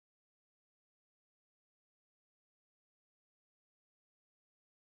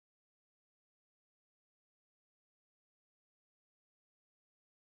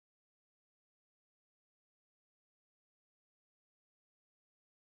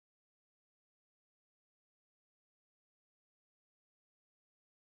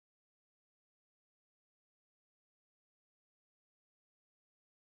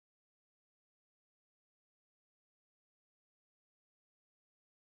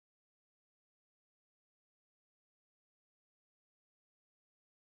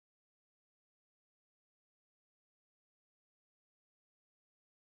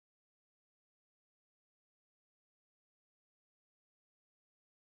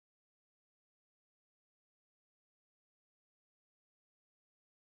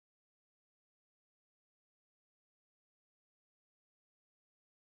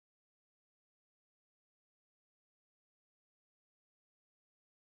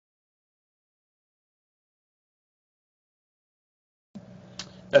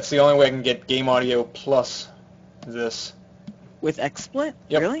That's the only way I can get game audio plus this. With XSplit?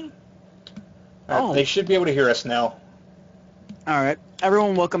 Yep. Really? Oh. They should be able to hear us now. Alright.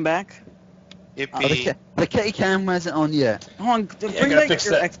 Everyone, welcome back. Yippee. The kitty cam isn't on yet. Hold on, bring back your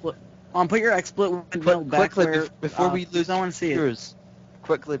XSplit. Put your XSplit window back quickly, before we lose viewers.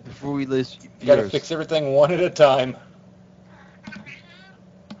 Quickly, before we lose viewers. You gotta fix everything one at a time.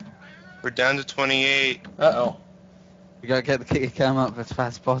 We're down to 28. Uh-oh. We gotta get the kitty cam up as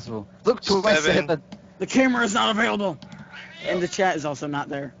fast as possible. Look, 7. The camera is not available. And the chat is also not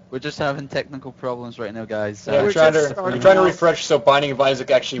there. We're just having technical problems right now, guys. Yeah, we're trying to refresh so Binding of Isaac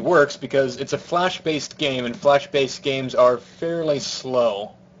actually works, because it's a Flash-based game, and Flash-based games are fairly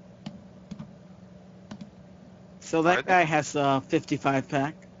slow. So that guy has a 55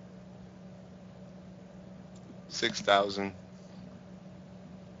 pack. 6,000.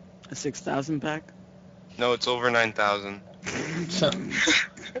 A 6,000 pack? No, it's over 9,000.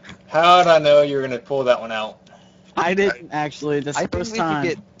 How'd I know you were gonna pull that one out? I didn't actually. This first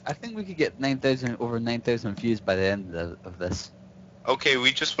time. I think we could get over 9,000 views by the end of this. Okay,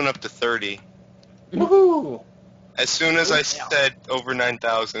 we just went up to 30. Woohoo! As soon as I said over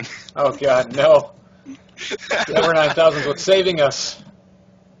 9,000. Oh God, no! Over 9,000 is what's saving us.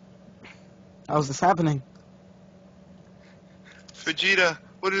 How's this happening? Vegeta,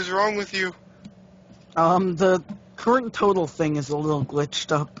 what is wrong with you? The current total thing is a little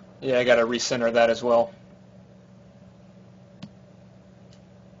glitched up. Yeah, I gotta recenter that as well.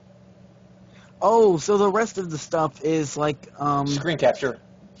 Oh, so the rest of the stuff is like, screen capture.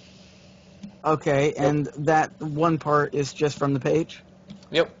 Okay, and that one part is just from the page?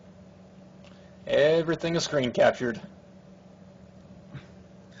 Yep. Everything is screen captured.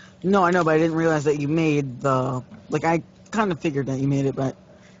 No, I know, but I didn't realize that you made the... Like, I kind of figured that you made it, but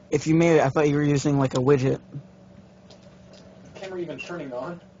if you made it, I thought you were using, like, a widget. Camera even turning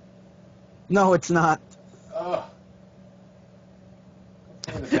on? No, it's not. Ugh.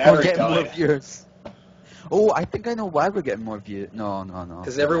 We're getting more viewers. Oh, I think I know why we're getting more views. No.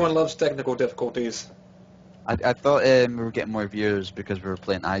 Because everyone loves technical difficulties. I thought we were getting more viewers because we were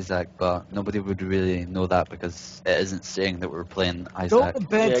playing Isaac, but nobody would really know that because it isn't saying that we're playing Isaac. Go to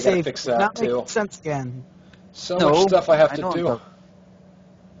bed, yeah, I gotta fix that not too. Make sense again. So much stuff I have to do.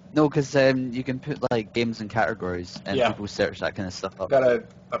 No, because you can put like games and categories, and people search that kind of stuff up. Gotta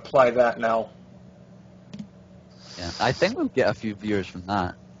apply that now. Yeah, I think we'll get a few viewers from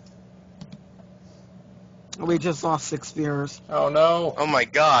that. We just lost 6 viewers. Oh no! Oh my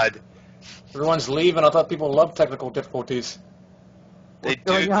God! Everyone's leaving. I thought people loved technical difficulties. They What's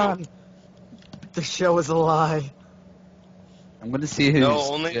going on? The show is a lie. I'm gonna see who's... No,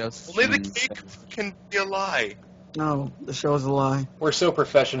 only the cake can be a lie. No, the show is a lie. We're so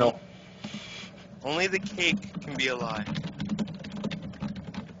professional. Only the cake can be a lie.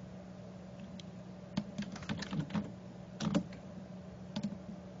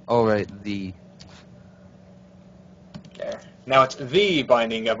 Oh, right, the... Okay. Now it's the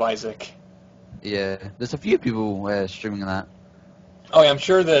Binding of Isaac. Yeah, there's a few people streaming that. Oh, yeah, I'm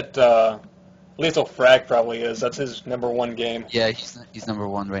sure that Lethal Frag probably is. That's his #1 game. Yeah, he's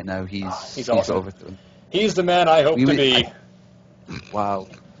 #1 right now. He's awesome. overthrown. He's the man I hope to be. Wow.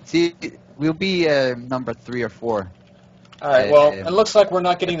 See, we'll be number 3 or 4. Alright, well, it looks like we're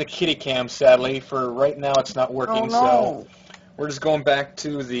not getting the kitty cam, sadly. For right now, it's not working, so we're just going back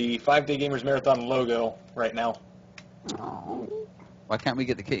to the 5-Day Gamers Marathon logo right now. Why can't we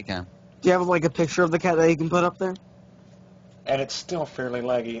get the kitty cam? Do you have, like, a picture of the cat that you can put up there? And it's still fairly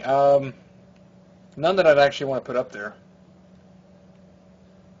laggy. None that I'd actually want to put up there.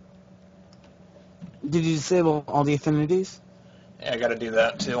 Did you disable all the affinities? Yeah, I gotta do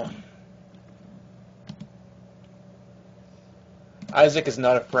that, too. Isaac is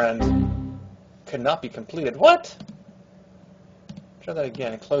not a friend. Could not be completed. What? Try that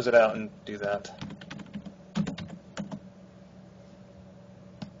again and close it out and do that.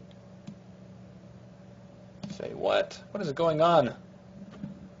 Say what? What is going on?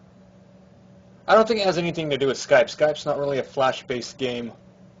 I don't think it has anything to do with Skype. Skype's not really a Flash-based game.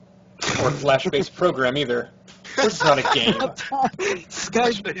 Or a Flash-based program either. This is not a game.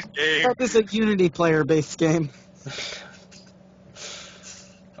 Skype is a Unity player-based game.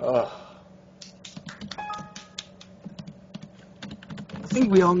 Oh. I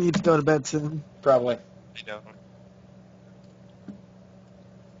think we all need to go to bed soon. Probably. I don't.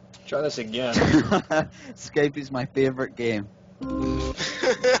 Try this again. Skype is my favorite game.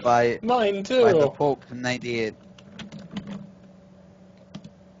 By Mine too. By the Pope from '98.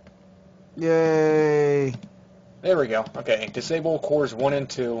 Yay! There we go. Okay, disable cores 1 and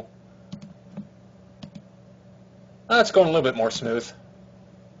 2. That's going a little bit more smooth.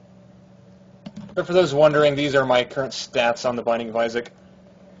 But for those wondering, these are my current stats on the Binding of Isaac.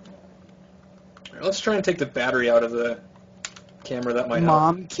 Let's try and take the battery out of the camera. That might help.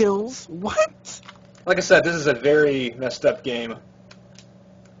 Mom kills? What? Like I said, this is a very messed up game.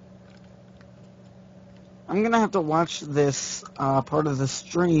 I'm gonna have to watch this part of the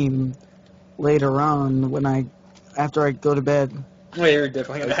stream later on after I go to bed. Well, you're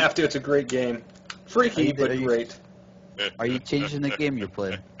definitely going to have to. It's a great game. Freaky, but great. Are you changing the game you're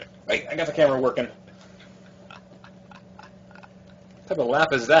playing? Wait, I got the camera working. What type of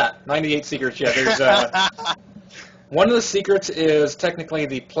laugh is that? 98 secrets, yeah. There's one of the secrets is technically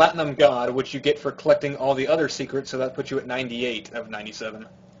the Platinum God, which you get for collecting all the other secrets, so that puts you at 98 of 97.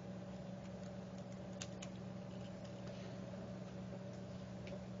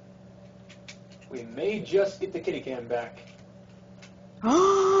 We may just get the kitty cam back.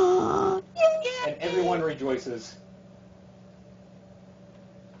 And everyone rejoices.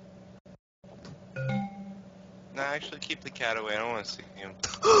 No, actually keep the cat away. I don't want to see him.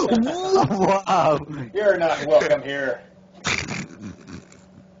 Wow. You're not welcome here.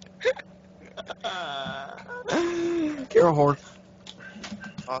 You're a whore.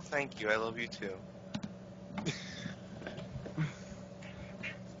 Oh, thank you. I love you too.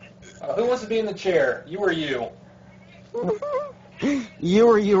 Who wants to be in the chair? You or you? You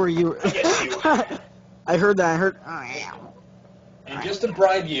or you. I guess you. I heard that. And just to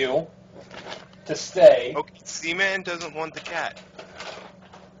bribe you to stay. Okay, Seaman doesn't want the cat.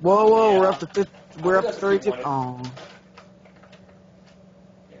 Whoa, Yeah. we're up to 50. We're up to That's what you 32. wanted.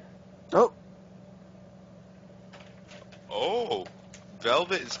 Oh. Oh,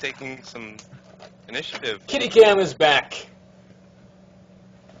 Velvet is taking some initiative. Kitty Cam is back.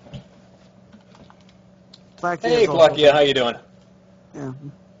 Hey, Blockia, how you doing? Yeah.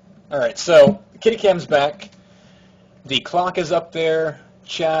 All right, so Kitty Cam's back. The clock is up there.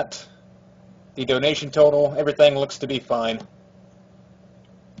 Chat. The donation total. Everything looks to be fine.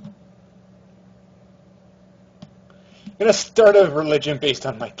 I'm gonna start a religion based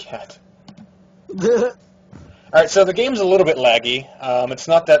on my cat. All right, so the game's a little bit laggy. It's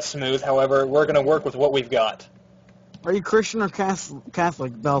not that smooth. However, we're gonna work with what we've got. Are you Christian or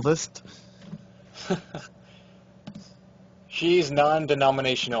Catholic, Belvist? She's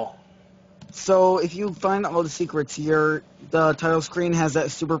non-denominational. So if you find all the secrets, the title screen has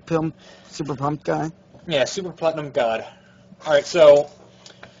that super pumped guy. Yeah, Super Platinum God. All right, so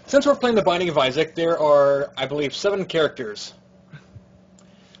since we're playing The Binding of Isaac, there are, I believe, 7 characters.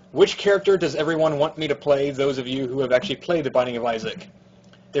 Which character does everyone want me to play, those of you who have actually played The Binding of Isaac?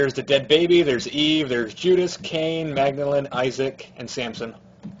 There's the dead baby, there's Eve, there's Judas, Cain, Magdalene, Isaac, and Samson.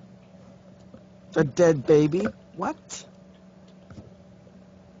 The dead baby? What?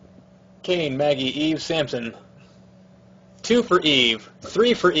 Cain, Maggie, Eve, Samson. 2 for Eve.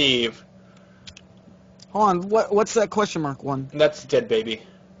 3 for Eve. Hold on, what's that question mark one? And that's dead baby.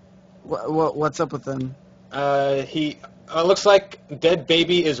 What's up with them? Looks like dead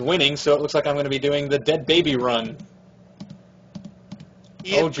baby is winning, so it looks like I'm going to be doing the dead baby run.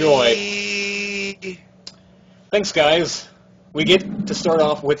 Oh joy. Thanks, guys. We get to start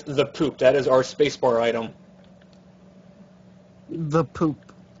off with the poop. That is our spacebar item. The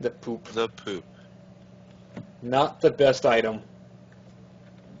poop. The poop. The poop. Not the best item.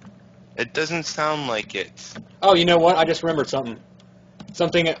 It doesn't sound like it. Oh, you know what? I just remembered something.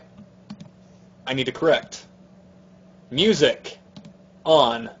 Something I need to correct. Music.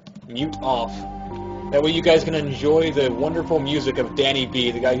 On. Mute off. That way you guys can enjoy the wonderful music of Danny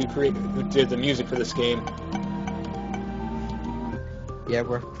B, the guy who did the music for this game. Yeah,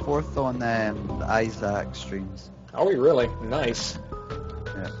 we're 4th on the Isaac streams. Are we really? Nice.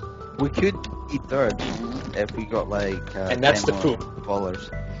 Yeah. We could be 3rd if we got like And that's 10 the more poop. followers.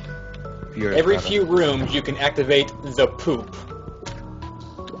 Every few rooms you can activate the poop.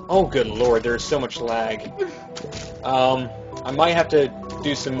 Oh good lord, there's so much lag. I might have to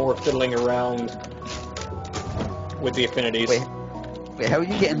do some more fiddling around with the affinities. Wait, how are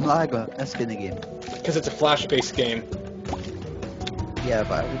you getting lag on this kind of game? Because it's a flash-based game. Yeah,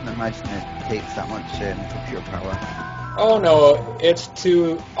 but I wouldn't imagine it takes that much computer power. Oh no, it's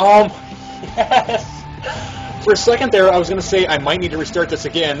too... yes! For a second there, I was going to say I might need to restart this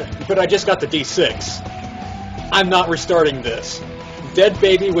again, but I just got the D6. I'm not restarting this. Dead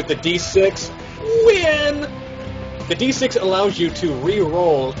baby with the D6, win! The D6 allows you to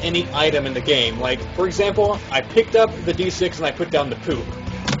re-roll any item in the game. Like, for example, I picked up the D6 and I put down the poop.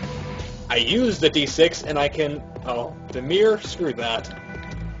 I used the D6 and I can... Oh, the mirror? Screw that.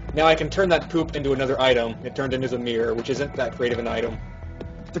 Now I can turn that poop into another item. It turned into the mirror, which isn't that great of an item.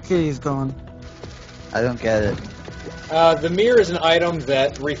 The kitty's gone. I don't get it. The mirror is an item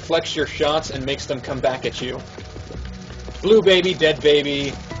that reflects your shots and makes them come back at you. Blue baby, dead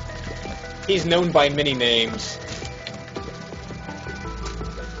baby. He's known by many names.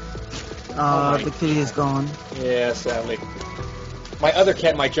 The kitty is gone. Yeah, sadly. My other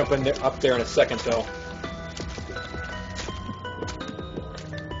cat might jump in there, up there in a second, though.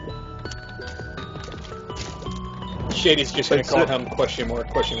 Shady's just gonna call him question mark,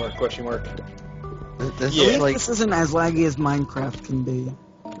 question mark, question mark. This Yeah. is like This isn't as laggy as Minecraft can be.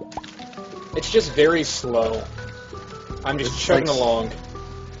 It's just very slow. I'm just It's chugging like- along.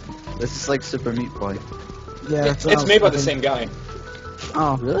 this is like Super Meat Boy. Yeah, that's what I It's was made by the thinking. same guy.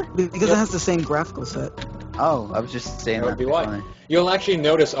 Oh, Really? because Yep. it has the same graphical set. Oh, I was just saying That would that. be why. Funny. You'll actually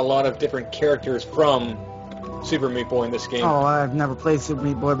notice a lot of different characters from Super Meat Boy in this game. Oh, I've never played Super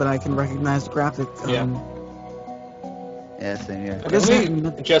Meat Boy, but I can recognize the graphic. Yeah. Yeah, same here. Okay, let me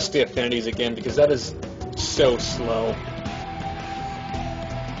Doesn't- adjust the affinities again because that is so slow.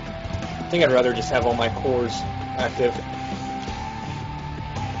 I think I'd rather just have all my cores active.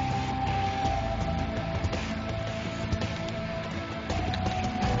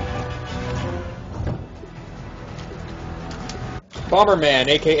 Bomberman,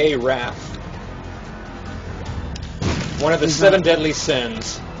 aka Wrath. One of the He's 7 not- deadly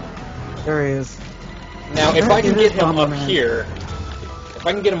sins. There he is. Now, if I can It get is him up Bomberman. here, if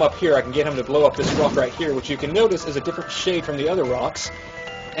I can get him up here, I can get him to blow up this rock right here, which you can notice is a different shade from the other rocks,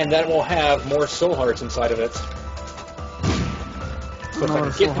 and that will have more soul hearts inside of it. So if know I what can a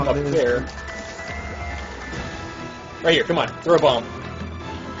get soul him heart up is. there, right here, come on, throw a bomb.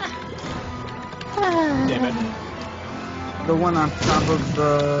 Damn it. The one on top of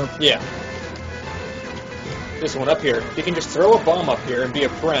the... Yeah. This one up here. You can just throw a bomb up here and be a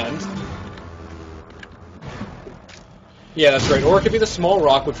friend. Yeah, that's right. Or it could be the small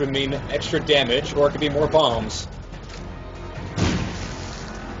rock, which would mean extra damage, or it could be more bombs.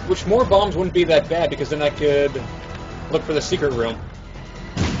 Which more bombs wouldn't be that bad, because then I could look for the secret room.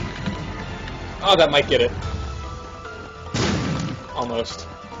 Oh, that might get it. Almost.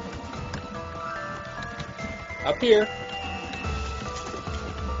 Up here.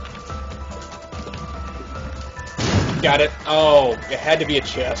 Got it. Oh, it had to be a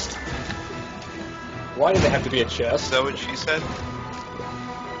chest. Why did it have to be a Is chest? that what she said?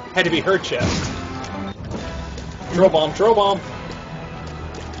 Had to be her chest. Throw bomb, throw bomb.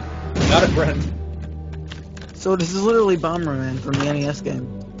 Not a friend. So this is literally Bomberman from the NES game.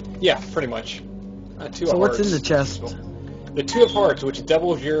 Yeah, pretty much. Two So of what's hearts. in the chest? The 2 of hearts, which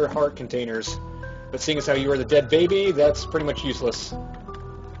doubles your heart containers. But seeing as how you are the dead baby, that's pretty much useless.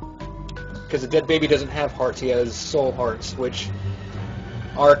 Because the dead baby doesn't have hearts, he has soul hearts, which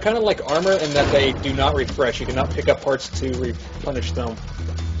are kind of like armor in that they do not refresh. You cannot pick up hearts to replenish them.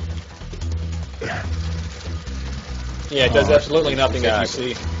 Yeah, it does Oh, absolutely nothing that you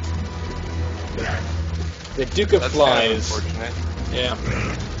see. The Duke of That's Flies. kind of unfortunate. Yeah.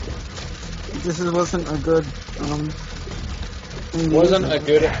 This wasn't a good, thing to Wasn't use a as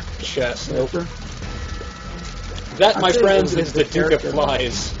good chest. Nope. character. That, I'd my say it friends, was a is the good Duke of character.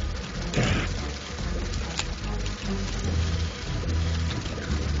 Flies.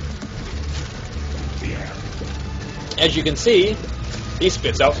 As you can see, he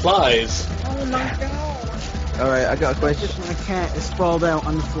spits out flies. Oh my god! Alright, I got a question. My cat is sprawled out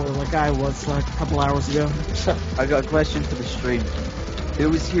on the floor like I was like a couple hours ago. I got a question for the stream. Who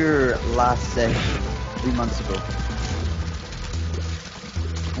was here last session, 3 months ago?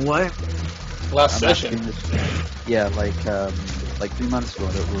 What? Last I'm session. asking this- Yeah, like 3 months ago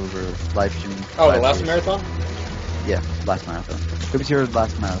that we were live streaming. Oh, the 5 last days. marathon? Yeah, last marathon. Who was here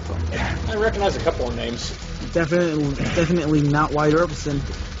last marathon? I recognize a couple of names. Definitely not White Orbison.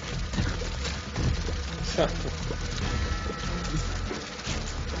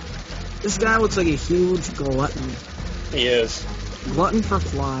 This guy looks like a huge glutton. He is. Glutton for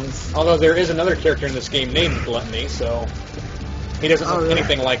flies. Although there is another character in this game named Gluttony, so he doesn't Oh, look really?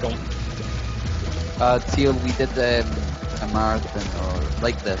 anything like him. Teal, we did a marathon or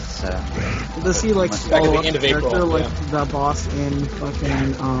like this. Does he like Back at the swallow up end the of April, character like yeah. the boss in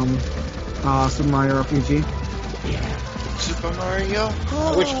fucking Super Mario RPG? Super Mario.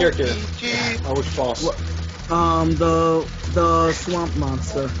 Which character? RPG. Oh, which boss? What? The swamp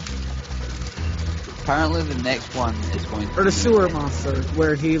monster Apparently the next one is going to or the be- sewer monster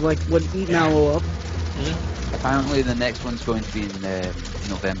where he like would eat Mallow up. Hmm? Apparently the next one's going to be in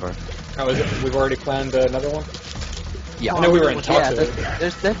November. How is it? We've already planned another one? Yeah. I know we were in talks Yeah, of there's, it.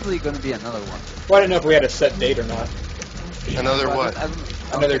 there's definitely going to be another one. Well, I didn't know if we had a set date or not. Another what? I don't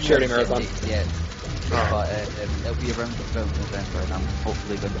Another think we charity have a set marathon. date yet. Oh. But it'll be around about November, and I'm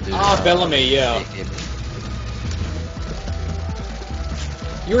hopefully going to do. Ah, Bellamy, yeah. State game.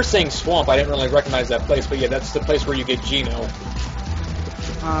 you were saying swamp, I didn't really recognize that place, but yeah, that's the place where you get Gino.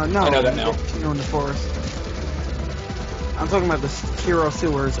 No. I know that now. Gino in the forest. I'm talking about the hero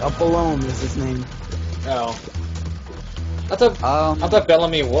sewers. Balone is his name. Oh. I thought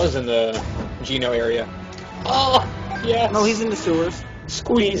Bellamy was in the Gino area. Oh, yes. No, he's in the sewers.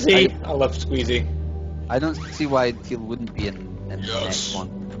 Squeezy. I love Squeezy. I don't see why Teal wouldn't be in the next one.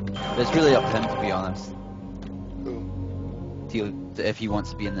 But it's really up to him, to be honest. Teal, if he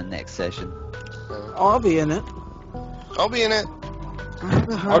wants to be in the next session. I'll be in it. I'll be in it.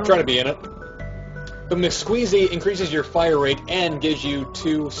 I'll try to be in it. The McSqueezy increases your fire rate and gives you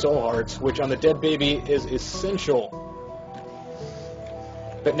 2 soul hearts, which on the dead baby is essential.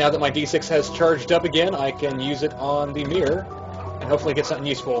 But now that my D6 has charged up again, I can use it on the mirror and hopefully get something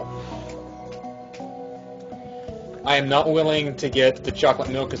useful. I am not willing to get the chocolate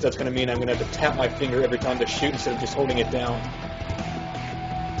milk because that's going to mean I'm going to have to tap my finger every time to shoot instead of just holding it down.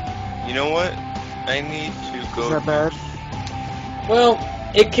 You know what? I need to go. Is that bad? Well,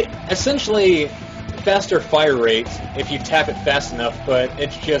 it can, essentially faster fire rate if you tap it fast enough, but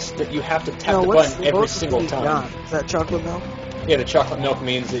it's just that you have to tap the button every single time. Is that chocolate milk? Yeah, the chocolate milk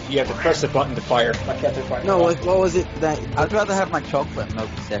means that you have to press the button to fire. I can't fire. No, like what was it that? I'd rather have my chocolate milk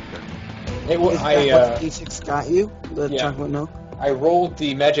separate. It was, Is that what D6 got you? The yeah. chocolate milk? I rolled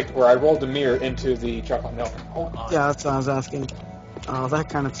the I rolled the mirror into the chocolate milk. Hold on. Yeah, that's what I was asking. Oh, that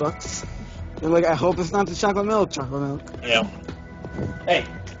kind of sucks. You're like, I hope it's not the chocolate milk. Yeah. Hey,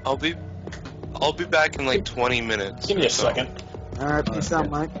 I'll be back in like 20 minutes. give me or a so. second. Alright, peace out,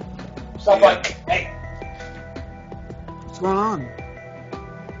 Mike. Stop, Yeah. Mike. Hey. What's going on?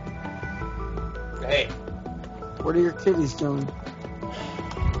 Hey. What are your kitties doing?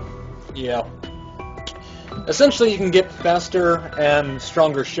 Yeah. Essentially, you can get faster and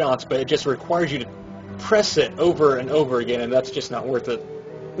stronger shots, but it just requires you to press it over and over again, and that's just not worth it.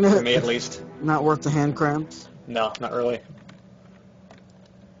 For me, at least. Not worth the hand cramps? No, not really.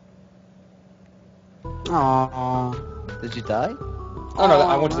 Aww. Did you die? Oh no,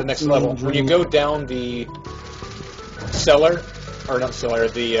 I went to the next that's level. an When you injury. go down the cellar, or not cellar,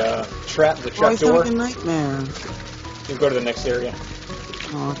 the trap Why is that door, like a nightmare? you go to the next area.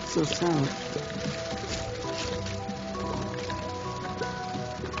 Oh, it's so sad.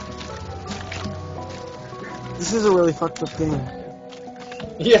 This is a really fucked up game.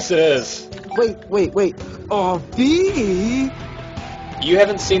 Yes, it is. Wait. Oh, B! You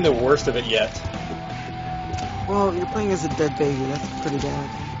haven't seen the worst of it yet. Well, you're playing as a dead baby. That's pretty bad.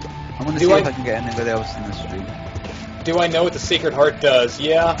 I'm gonna Do see I- if I can get anybody else in the stream. Do I know what the Secret Heart does?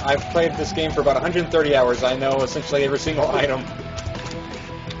 Yeah, I've played this game for about 130 hours. I know essentially every single item.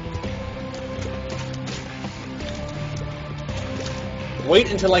 Wait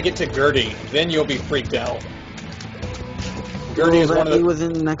until I get to Gertie, then you'll be freaked out. Gertie Will is that one of be the...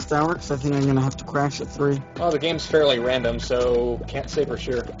 within the next hour? Because I think I'm gonna have to crash at 3. Oh, the game's fairly random, so can't say for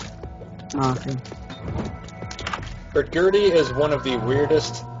sure. Oh, okay. But Gertie is one of the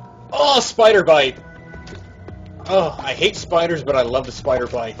weirdest... Oh, spider bite! Oh, I hate spiders, but I love the spider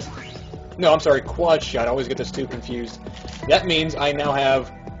bite. No, I'm sorry, quad shot. I always get those two confused. That means I now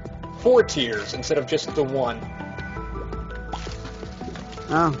have 4 tiers instead of just the 1.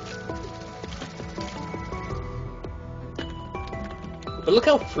 Oh. But look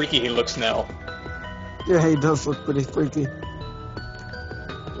how freaky he looks now. Yeah, he does look pretty freaky.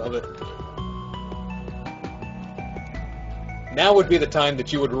 Love it. Now would be the time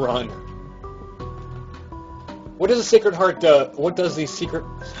that you would run. What does the Sacred Heart do? What does the Sacred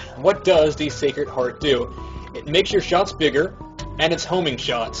Heart do? It makes your shots bigger, and it's homing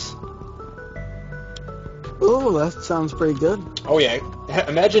shots. Oh, that sounds pretty good. Oh yeah,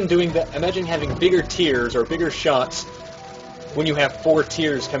 imagine doing that. Imagine having bigger tiers or bigger shots when you have 4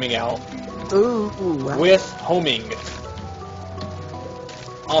 tiers coming out Ooh, wow. with homing.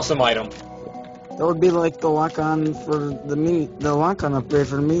 Awesome item. That would be like the lock-on for the lock-on upgrade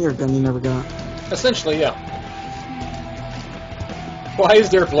for the meteor gun you never got. Essentially, yeah. Why is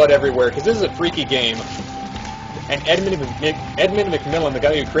there blood everywhere? Because this is a freaky game. And Edmund McMillan, the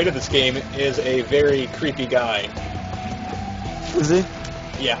guy who created this game, is a very creepy guy. Is he?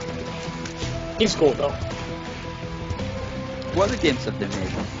 Yeah. He's cool, though. What other games have they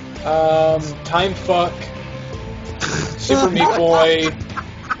made? Time Fuck, Super Meat Boy.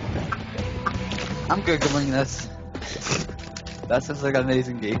 I'm googling this. That sounds like an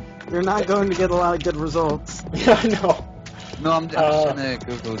amazing game. You're not going to get a lot of good results. Yeah, I know. No, I'm just gonna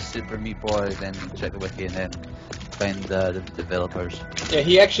Google Super Meat Boy, then check the wiki, and then find the developers. Yeah,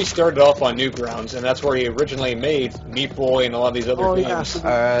 he actually started off on Newgrounds, and that's where he originally made Meat Boy and a lot of these other Oh, yeah. games. So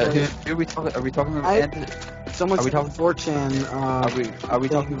Who are we talking? Are we talking about? someone Are we said on talking- 4chan, Are we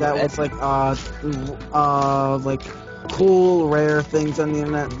talking that about was like cool, rare things on the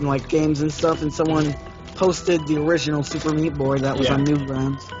internet, and like games and stuff, and someone posted the original Super Meat Boy that was Yeah. on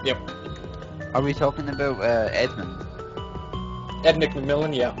Newgrounds. Yep. Are we talking about Edmund? Ed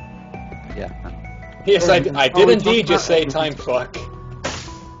McMillan, yeah. Yeah. Yes, I did Oh, we indeed talked just about say Ed time fuck.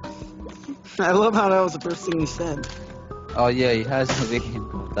 I love how that was the first thing he said. Oh yeah, he has a video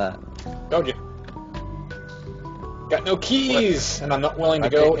of that. Told you. Got no keys, and I'm not willing to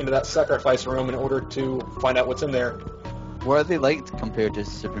Okay. go into that sacrifice room in order to find out what's in there. What are they like compared to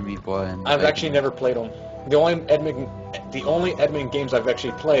Super Meat Boy? And I've actually never played them. The only Edmund games I've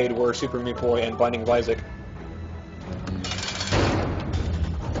actually played were Super Meat Boy and Binding of Isaac.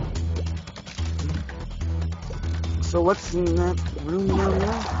 So what's in that room down there?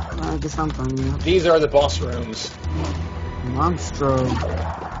 I guess I'm finding out. These are the boss rooms. Monstro.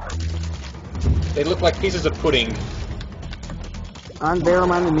 They look like pieces of pudding. And they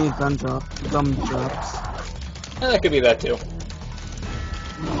reminded me of gumdrops. That could be that too.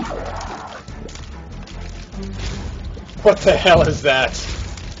 What the hell is that?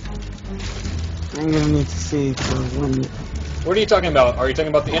 I'm gonna need to see for when. What are you talking about? Are you talking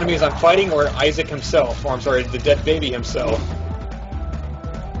about the enemies I'm fighting or Isaac himself? Or I'm sorry, the dead baby himself?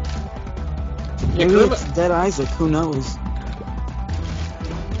 Yeah, Maybe Kuruma- it's Dead Isaac, who knows?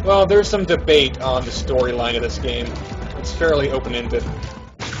 Well, there's some debate on the storyline of this game. It's fairly open-ended.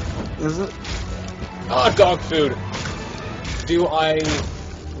 Is it? Ah, dog food! Do I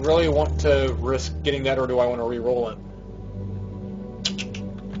really want to risk getting that, or do I want to re-roll it?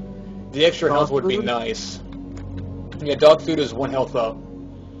 The extra Dog health would be food? nice. Yeah, dog food is 1 health up.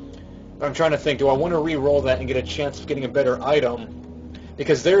 I'm trying to think, do I want to re-roll that and get a chance of getting a better item?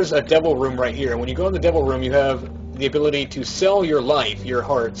 Because there's a devil room right here. When you go in the devil room, you have the ability to sell your life, your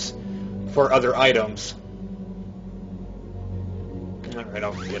hearts, for other items. Alright,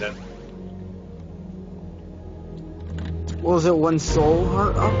 I'll get it. Well, is it one soul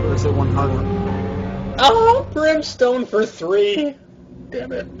heart up or is it one heart up? Oh, brimstone for 3!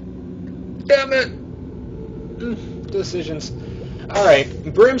 Damn it. Damn it! Decisions.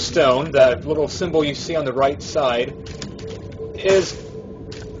 Alright, brimstone, that little symbol you see on the right side, is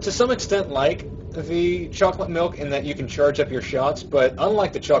to some extent like the chocolate milk in that you can charge up your shots, but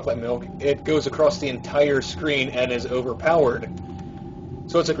unlike the chocolate milk, it goes across the entire screen and is overpowered.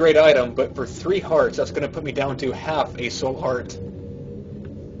 So it's a great item, but for 3 hearts, that's going to put me down to half a soul heart.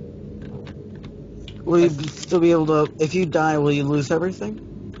 Will you still be able to, if you die, will you lose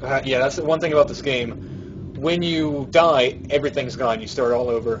everything? Yeah, that's the one thing about this game. When you die, everything's gone. You start all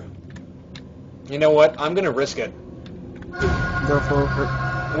over. You know what? I'm going to risk it. Go for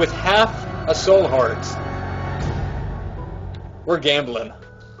it. With half a soul heart, we're gambling.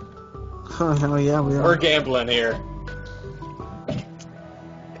 Oh, hell yeah, we are. We're gambling here.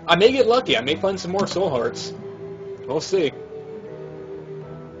 I may get lucky. I may find some more soul hearts. We'll see.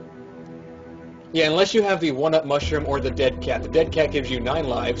 Yeah, unless you have the 1-up mushroom or the dead cat. The dead cat gives you 9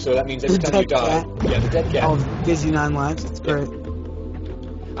 lives, so that means every The time you dead die... cat? Yeah, the dead cat. Oh, it gives you 9 lives. That's great.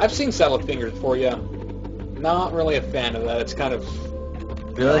 I've seen salad fingers before, yeah. Not really a fan of that. It's kind of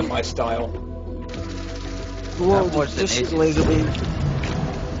Really? not my style. Whoa, I've watched just it shoot laser beam.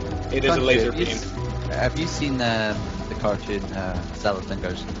 It is a laser Have you beam. Have you seen the cartoon Salad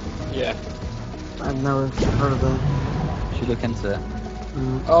Fingers? Yeah. I've never heard of that. You should look into it.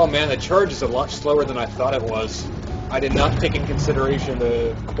 Oh man, the charge is a lot slower than I thought it was. I did not take in consideration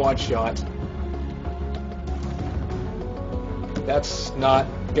the quad shot. That's not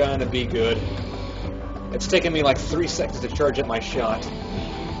gonna be good. It's taken me like 3 seconds to charge up my shot.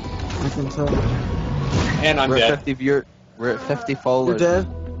 I can tell. And I'm we're dead. At 50 we're at 50 You're followers. dead?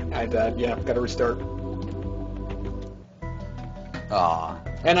 I died, yeah, gotta restart. Aw.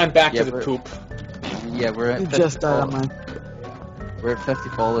 And I'm back Yeah, to the we're- poop. Yeah, we're at You 50 just died on followers. mine. We're at 50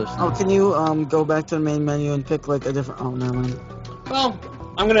 followers now. Oh, can you go back to the main menu and pick like a different? Oh, never mind. Well,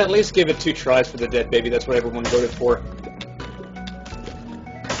 I'm gonna at least give it 2 tries for the dead baby. That's what everyone voted for.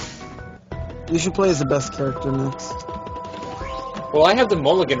 You should play as the best character next. Well, I have the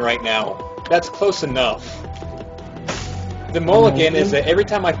mulligan right now. That's close enough. The mulligan is that every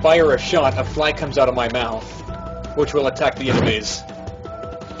time I fire a shot, a fly comes out of my mouth, which will attack the enemies.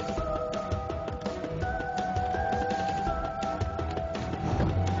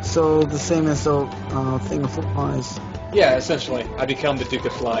 So the same as the thing of flies, Yeah, essentially, I become the Duke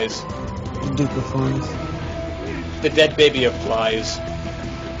of Flies. the Duke of Flies. The dead baby of flies.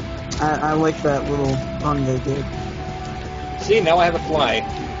 I like that little pun they did. See, now I have a fly.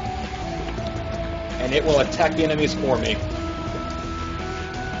 And it will attack the enemies for me.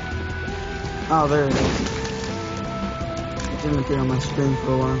 Oh, there it is. didn't appear on my screen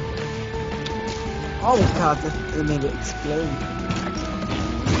for a while. Oh god, it made it explode.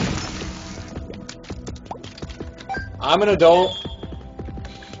 I'm an adult.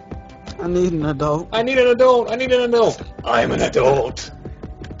 I need an adult. I need an adult. I need an adult. I'm an adult.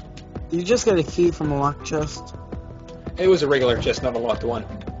 You just got a key from a locked chest. It was a regular chest, not a locked one.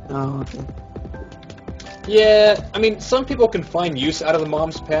 Oh, okay. Yeah, I mean, some people can find use out of the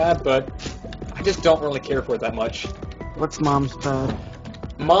mom's pad, but I just don't really care for it that much. What's mom's pad?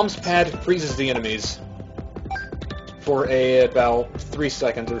 Mom's pad freezes the enemies for about 3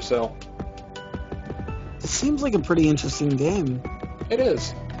 seconds or so. It seems like a pretty interesting game. It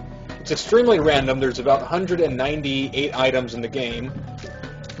is. It's extremely random. There's about 198 items in the game.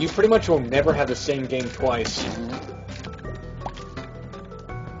 You pretty much will never have the same game twice.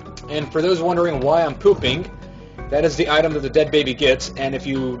 And for those wondering why I'm pooping, that is the item that the dead baby gets, and if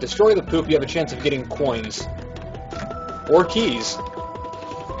you destroy the poop, you have a chance of getting coins. Or keys.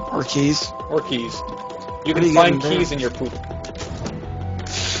 Or keys. Or keys. You What are can you find getting keys there? in your poop.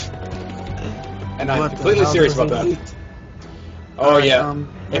 And I'm What the completely hell serious does about it that. eat? Oh Alright, yeah. how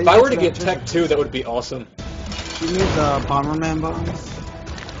If do I you were to get that Tech chest? 2, that would be awesome. Do you need the Bomberman bombs?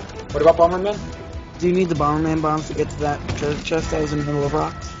 What about Bomberman? Do you need the Bomberman bombs to get to that chest that was in the middle of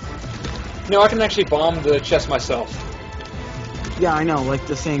rocks? No, I can actually bomb the chest myself. Yeah, I know, like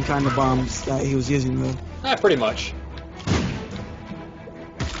the same kind of bombs that he was using though. Pretty much.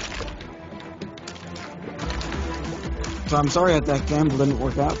 So I'm sorry that gamble didn't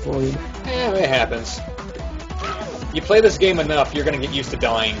work out for you. It happens. You play this game enough, you're gonna get used to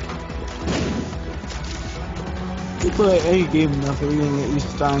dying. You play any game enough, you're gonna get used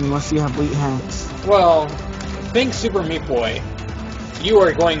to dying unless you have elite hacks. Well, think Super Meat Boy. You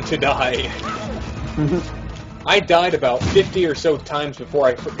are going to die. I died about 50 or so times before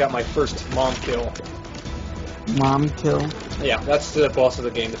I got my first mom kill. Mom kill. Yeah, that's the boss of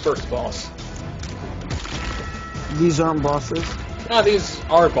the game, the first boss. These aren't bosses. These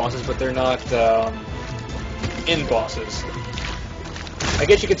are bosses, but they're not end bosses. I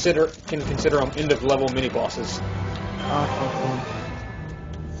guess you can consider them end-of-level mini-bosses. Okay.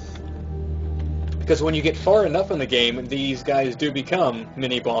 Because when you get far enough in the game, these guys do become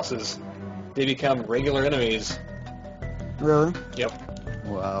mini-bosses. They become regular enemies. Really? Yep.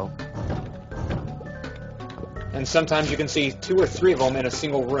 Wow. And sometimes you can see 2 or 3 of them in a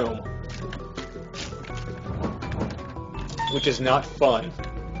single room. Which is not fun.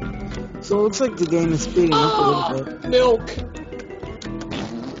 So it looks like the game is speeding up a little bit. Milk!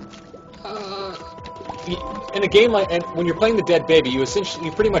 In a game like, and when you're playing the dead baby, you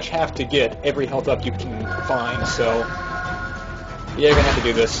pretty much have to get every health up you can find, so yeah, you're gonna have to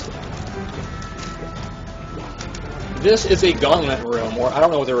do this. This is a gauntlet room, or I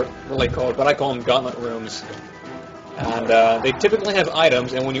don't know what they're really called, but I call them gauntlet rooms. And they typically have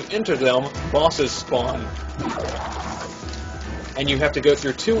items, and when you enter them, bosses spawn. And you have to go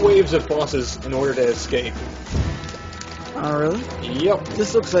through 2 waves of bosses in order to escape. Oh, really? Yep.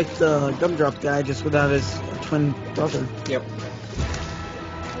 This looks like the Gumdrop guy, just without his twin brother. Yep.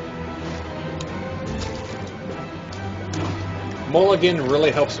 Mulligan really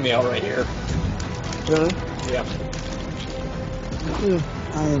helps me out right here. Really? Yeah.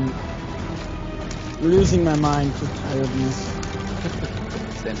 I am losing my mind for tiredness.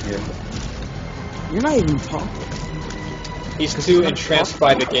 Same here. You're not even talking. He's too entranced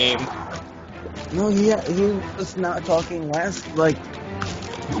by the game. No, he was not talking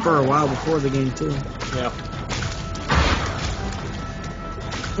for a while before the game too. Yeah.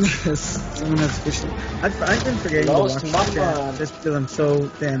 Someone has fish. I've been forgetting Lost to my watch the chat mind. just because I'm so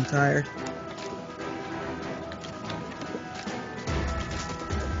damn tired.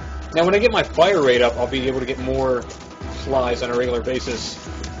 Now, when I get my fire rate up, I'll be able to get more flies on a regular basis.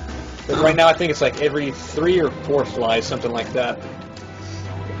 But right now, I think it's like every 3 or 4 flies, something like that.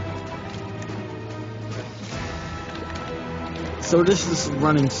 So this is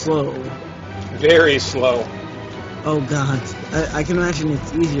running slow. Very slow. Oh god, I can imagine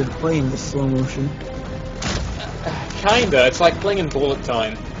it's easier to play in this slow motion. Kinda. It's like playing in bullet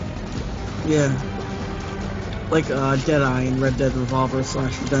time. Yeah. Like Deadeye in Red Dead Revolver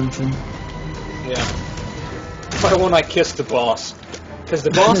 / Redemption. Yeah. Why won't I kiss the boss? Because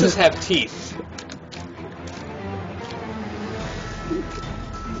the bosses have teeth.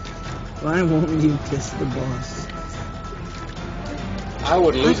 Why won't you kiss the boss? I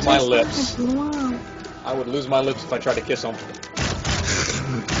would lose my lips. Wow. I would lose my lips if I tried to kiss him.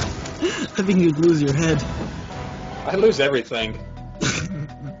 I think you'd lose your head. I lose everything.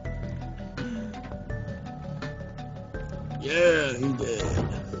 Yeah, he did.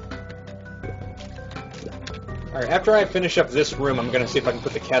 Alright, after I finish up this room, I'm gonna see if I can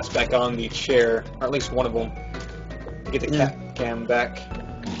put the cats back on the chair, or at least one of them, to get the cat cam back.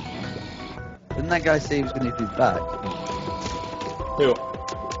 Didn't that guy say he was going to be back? Who?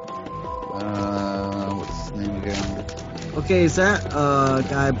 What's his name again? Okay, is that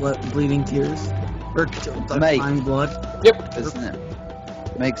guy bleeding tears? Or Mike. flying blood? Yep. Isn't it?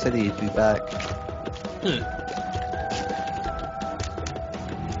 Mike said he'd be back.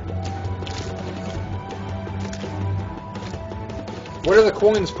 What are the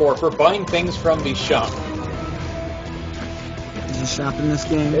coins for? For buying things from the shop. There's a shop in this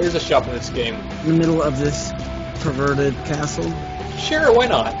game? There's a shop in this game. In the middle of this perverted castle? Sure, why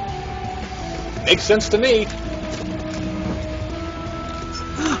not? Makes sense to me.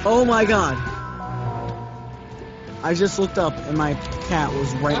 Oh my god! I just looked up and my cat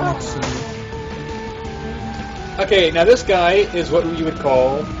was right next to me. Okay, now this guy is what you would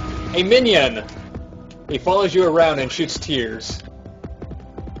call a minion. He follows you around and shoots tears.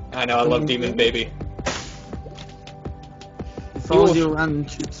 I know, I love Demon Baby. He follows you around and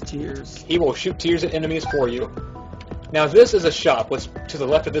shoots tears. He will shoot tears at enemies for you. Now this is a shop. What's to the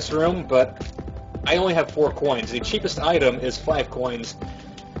left of this room, but I only have 4 coins. The cheapest item is 5 coins.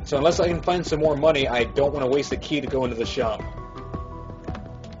 So unless I can find some more money, I don't want to waste the key to go into the shop.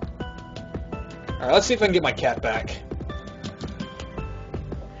 Alright, let's see if I can get my cat back.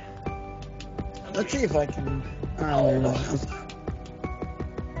 Let's see if I can...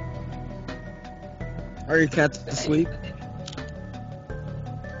 Are your cats asleep?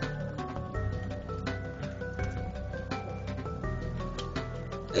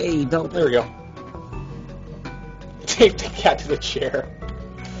 Hey, don't... There we go. Take the cat to the chair.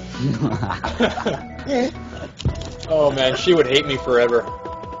 Oh man, she would hate me forever.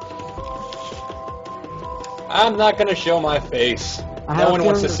 I'm not gonna show my face. No one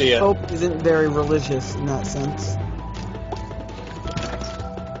wants to see it. Hope isn't very religious in that sense.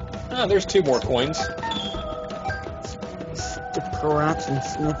 Ah, there's 2 more coins. If Karach and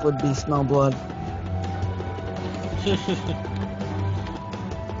Sniff would be smell blood.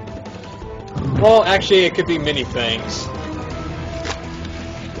 Well, actually, it could be many things.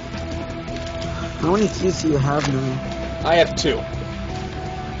 How many keys do you have now? I have 2.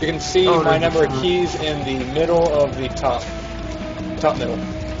 You can see my number of keys in the middle of the top middle.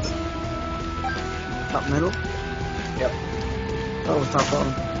 Top middle? Yep. Oh, top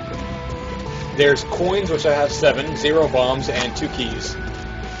bottom. There's coins, which I have 7, 0 bombs, and 2 keys.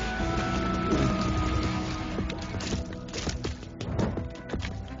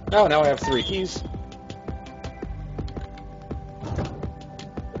 Oh, now I have 3 keys.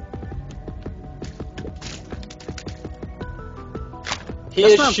 He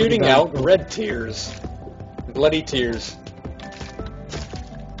is shooting out red tears. Bloody tears.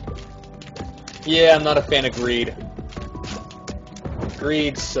 Yeah, I'm not a fan of greed.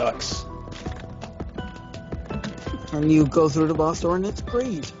 Greed sucks. And you go through the boss door and it's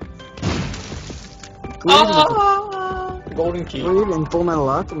greed. Golden key. Greed and Full Metal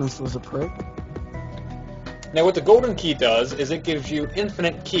Alchemist was a prick. Now what the golden key does is it gives you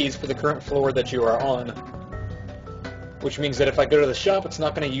infinite keys for the current floor that you are on. Which means that if I go to the shop, it's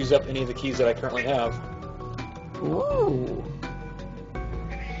not going to use up any of the keys that I currently have. Whoa.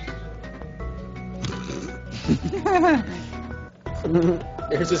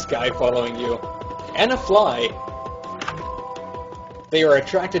 There's this guy following you. And a fly. They are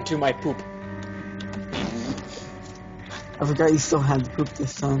attracted to my poop. I forgot you still had the poop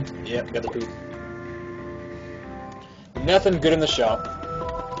this time. Yep, got the poop. Nothing good in the shop.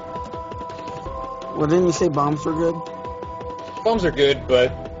 Well, didn't you say bombs were good? Bombs are good,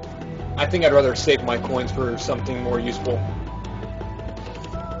 but I think I'd rather save my coins for something more useful.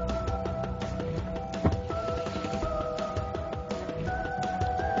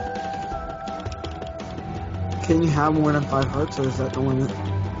 Can you have more than 5 hearts, or is that the limit?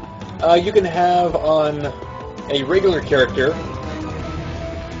 You can have on a regular character...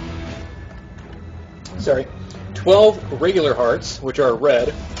 Sorry. 12 regular hearts, which are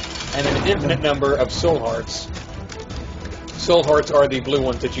red, and an infinite number of soul hearts. Soul hearts are the blue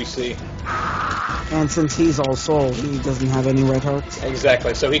ones that you see. And since he's all soul, he doesn't have any red hearts?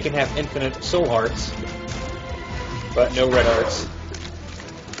 Exactly, so he can have infinite soul hearts, but no red hearts.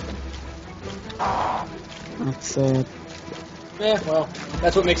 That's sad. Yeah, well,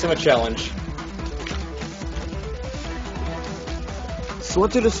 that's what makes him a challenge. So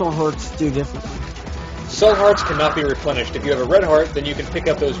what do the soul hearts do differently? Soul hearts cannot be replenished. If you have a red heart, then you can pick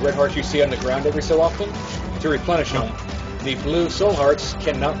up those red hearts you see on the ground every so often to replenish them. The blue soul hearts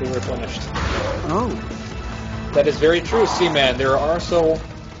cannot be replenished. Oh. That is very true, Seaman. There are also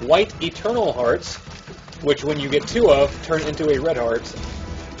white eternal hearts, which when you get 2 of, turn into a red heart.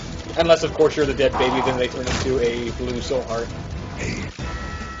 Unless, of course, you're the dead baby, then they turn into a blue soul heart.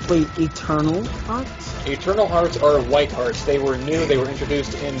 Wait, eternal hearts? Eternal hearts are white hearts. They were new. They were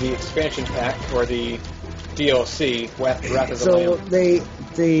introduced in the expansion pack, or the DLC, Wrath of the So Lamb.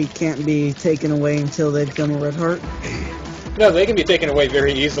 they can't be taken away until they become a red heart? No, they can be taken away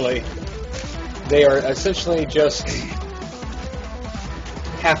very easily. They are essentially just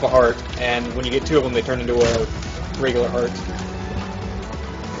half a heart, and when you get 2 of them, they turn into a regular heart.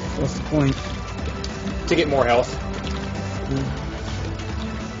 What's the point? To get more health.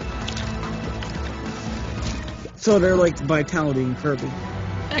 So they're like Vitality and Kirby.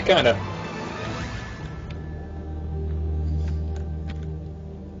 Kinda.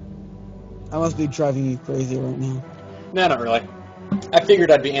 I must be driving you crazy right now. No, not really. I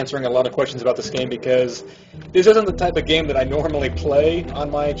figured I'd be answering a lot of questions about this game because this isn't the type of game that I normally play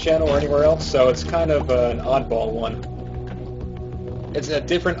on my channel or anywhere else, so it's kind of an oddball one. It's a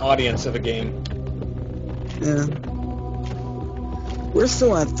different audience of a game. Yeah. We're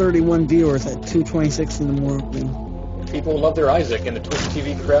still at 31 viewers at 2:26 in the morning. People love their Isaac, and the Twitch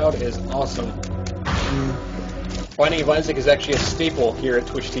TV crowd is awesome. Yeah. Binding of Isaac is actually a staple here at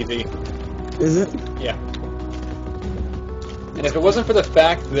Twitch TV. Is it? Yeah. And if it wasn't for the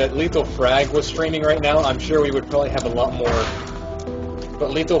fact that Lethal Frag was streaming right now, I'm sure we would probably have a lot more.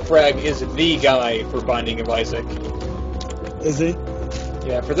 But Lethal Frag is the guy for Binding of Isaac. Is he?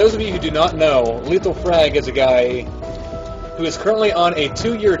 Yeah, for those of you who do not know, Lethal Frag is a guy who is currently on a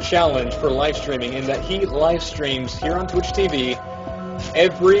 2-year challenge for live streaming in that he live streams here on Twitch TV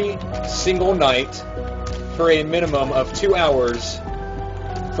every single night for a minimum of 2 hours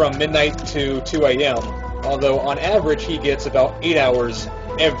from midnight to 2 a.m. Although on average he gets about 8 hours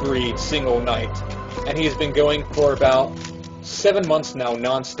every single night. And he's been going for about 7 months now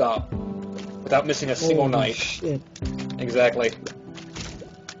non-stop without missing a single Holy night. Shit. Exactly.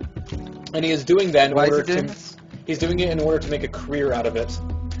 And he is doing that in Why is order he doing to... this? He's doing it in order to make a career out of it.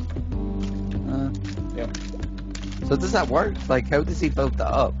 Yep. So does that work? Like, how does he build that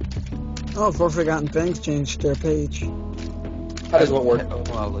up? Oh, For Forgotten Things changed their page. How does what work? Oh,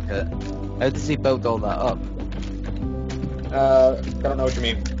 I'll look at it. How does he build all that up? I don't know what you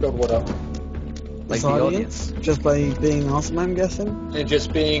mean. Build what up? Like His the audience? Just by being awesome, I'm guessing? And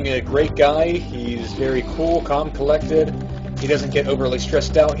just being a great guy, he's very cool, calm, collected. He doesn't get overly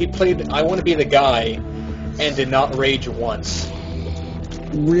stressed out. He played I Want to Be the Guy and did not rage once.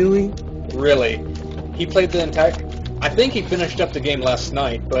 Really? Really. He played the entire... I think he finished up the game last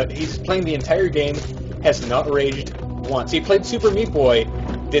night, but he's playing the entire game, has not raged once. He played Super Meat Boy,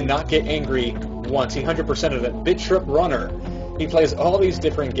 did not get angry once. He 100%ed it. Bit Trip Runner. He plays all these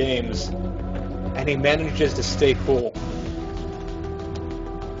different games, and he manages to stay cool.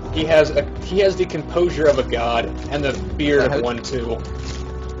 He has the composure of a god and the beard of one too.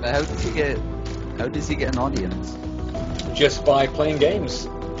 How does he get an audience? Just by playing games.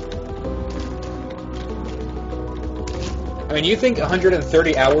 I mean, you think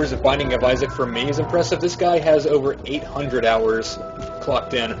 130 hours of Binding of Isaac for me is impressive? This guy has over 800 hours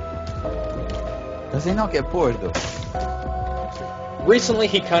clocked in. Does he not get bored though? Recently,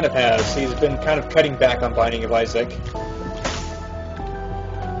 he kind of has. He's been kind of cutting back on Binding of Isaac.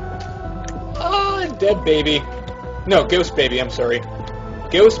 Dead Baby. No, Ghost Baby, I'm sorry.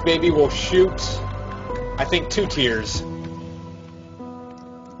 Ghost Baby will shoot, I think, 2 tiers.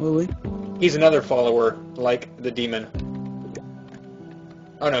 Really? He's another follower, like the demon.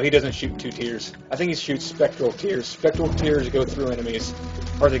 Oh no, he doesn't shoot 2 tiers. I think he shoots spectral tiers. Spectral tiers go through enemies.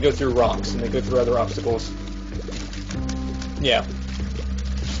 Or they go through rocks, and they go through other obstacles. Yeah.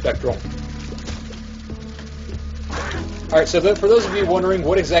 Spectral. Alright, so for those of you wondering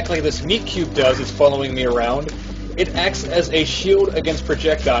what exactly this meat cube does is following me around, it acts as a shield against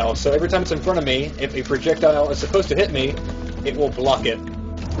projectiles. So every time it's in front of me, if a projectile is supposed to hit me, it will block it.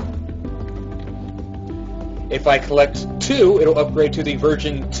 If I collect 2, it'll upgrade to the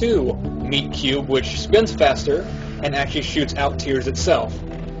version 2 meat cube, which spins faster and actually shoots out tiers itself.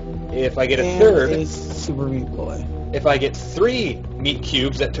 If I get a third... And Super Meat Boy. If I get 3 meat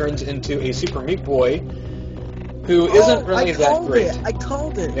cubes, that turns into a Super Meat Boy, who isn't really that great. I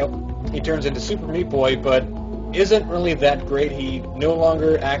called it! Yep. He turns into Super Meat Boy, but isn't really that great. He no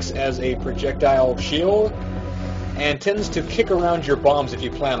longer acts as a projectile shield, and tends to kick around your bombs if you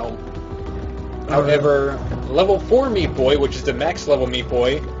plant them. However, level 4 Meat Boy, which is the max level Meat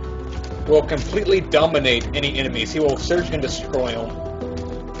Boy, will completely dominate any enemies. He will search and destroy them.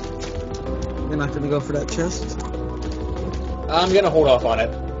 You're not going to go for that chest? I'm going to hold off on it.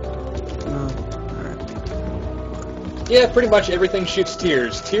 Alright. Yeah, pretty much everything shoots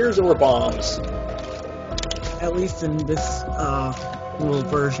tiers. Tiers or bombs. At least in this little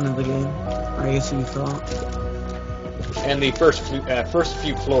version of the game, I guess you thought. And the first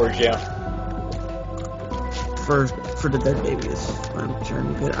few floors, yeah. For the dead babies, I'm sure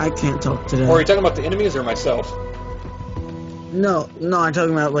I'm good. I can't talk today. Or are you talking about the enemies or myself? No, I'm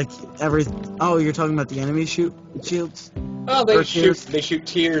talking about like every. Oh, you're talking about the enemy shields. Oh, Or they shoot. tears? They shoot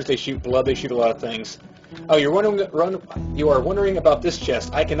tears. They shoot blood. They shoot a lot of things. Oh, you are wondering about this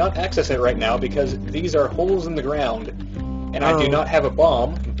chest. I cannot access it right now because these are holes in the ground, and I do not have a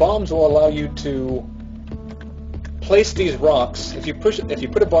bomb. Bombs will allow you to place these rocks. If you put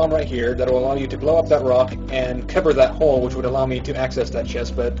a bomb right here, that will allow you to blow up that rock and cover that hole, which would allow me to access that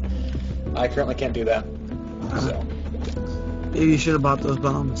chest. But I currently can't do that. So Maybe you should have bought those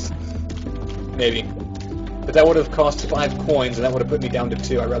bombs. maybe. But that would have cost 5 coins, and that would have put me down to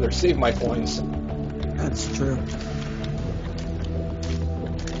 2. I'd rather save my coins. That's true.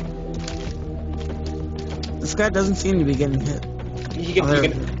 This guy doesn't seem to be getting hit. You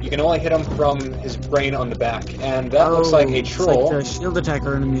can only hit him from his brain on the back, and that looks like a troll. It's like the shield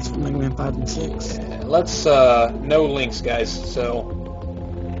attacker enemies from Mega Man 5 and 6. Let's no links, guys. So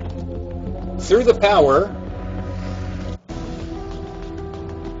through the power.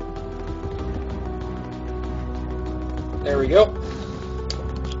 There we go.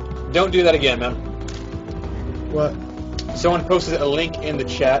 Don't do that again, man. What? Someone posted a link in the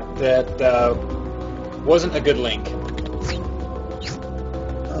chat that wasn't a good link.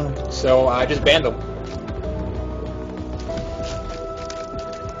 Oh. So I just banned them.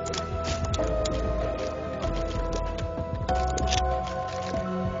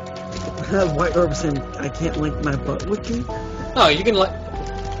 White Orb saying I can't link my butt wiki. Oh, you can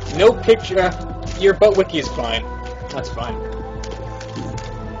no picture. Your butt wiki is fine. That's fine.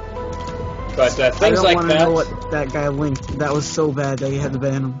 But things like I don't want to that. know what that guy linked. That was so bad that you had to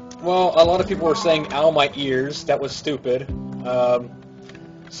ban him. Well, a lot of people were saying, "Ow, my ears." That was stupid.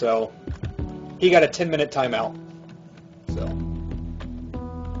 So he got a 10-minute timeout. So.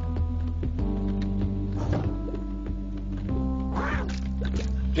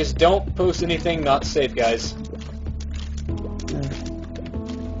 Just don't post anything not safe, guys.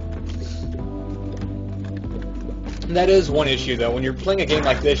 And that is one issue, though. When you're playing a game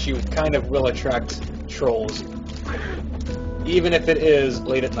like this, you kind of will attract trolls. Even if it is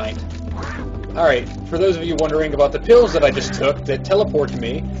late at night. Alright, for those of you wondering about the pills that I just took that teleport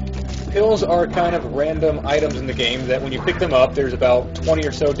me, pills are kind of random items in the game that when you pick them up, there's about 20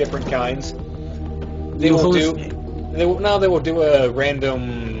 or so different kinds. They will do a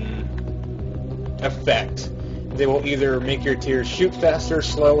random effect. They will either make your tears shoot faster,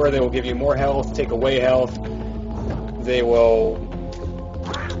 slower, they will give you more health, take away health, they will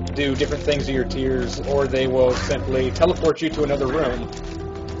do different things to your tears, or they will simply teleport you to another room.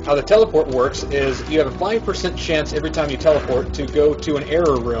 How the teleport works is you have a 5% chance every time you teleport to go to an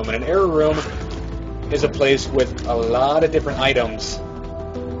error room, and an error room is a place with a lot of different items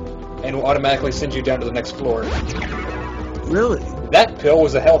and will automatically send you down to the next floor. Really? That pill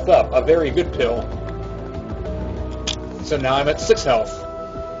was a health up, a very good pill. So now I'm at 6 health.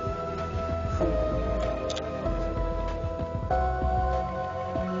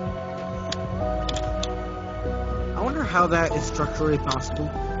 I wonder how that is structurally possible.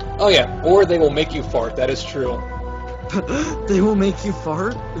 Oh yeah, or they will make you fart, that is true. They will make you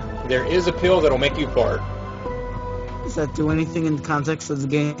fart? There is a pill that will make you fart. Does that do anything in the context of the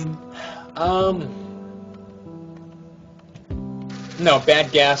game? No,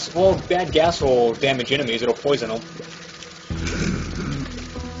 bad gas. Well, bad gas will damage enemies. It'll poison them.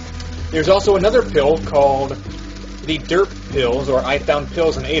 There's also another pill called the derp pills, or I found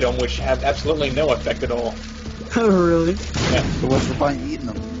pills and ate them, which have absolutely no effect at all. Oh, really? Yeah. So what's the point in eating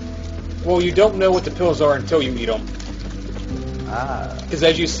them? Well, you don't know what the pills are until you eat them. Ah. Because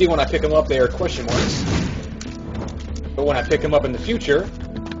as you see when I pick them up, they are question marks. But when I pick them up in the future,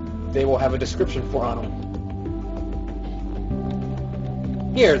 they will have a description on them.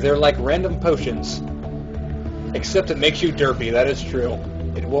 Here, they're like random potions. Except it makes you derpy, that is true.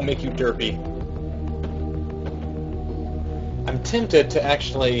 It will make you derpy. I'm tempted to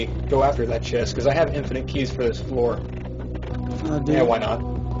actually go after that chest, because I have infinite keys for this floor. Yeah, why not?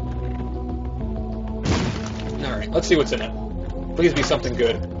 Alright, let's see what's in it. Please be something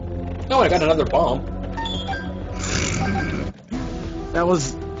good. Oh, I got another bomb. That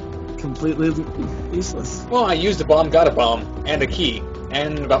was completely useless. Well, I used a bomb, got a bomb, and a key,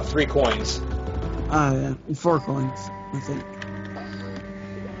 and about 3 coins. Ah, yeah. 4 coins, I think.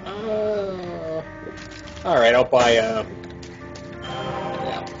 Alright, I'll buy yeah.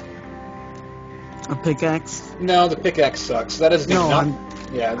 A pickaxe? No, the pickaxe sucks. That is the No,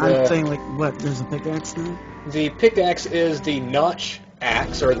 Yeah, I'm saying, like, what? There's a pickaxe now? the pickaxe is the notch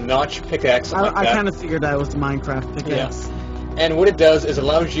axe, or the notch pickaxe, something like I that. kind of figured that was the Minecraft pickaxe. And what it does is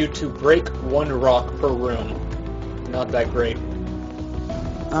allows you to break one rock per room. Not that great.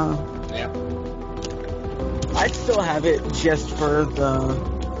 Yeah. I'd still have it just for the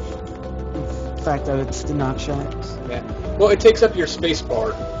fact that it's the notch axe. Yeah. Well, it takes up your space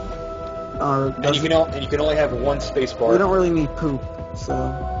bar, and you Doesn't- can only have one space bar. we don't really need poop, so...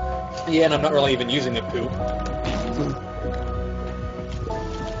 Yeah, and I'm not really even using a poop.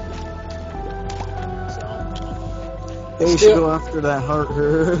 So. They should Still- go after that heart.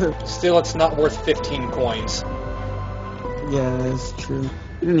 Still, it's not worth 15 coins. Yeah, that's true.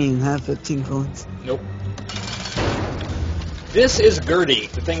 You didn't even have 15 coins. Nope. This is Gertie,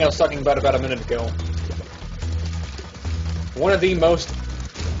 the thing I was talking about a minute ago. One of the most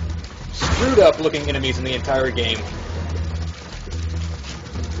screwed up looking enemies in the entire game.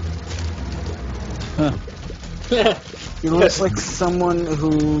 He looks like someone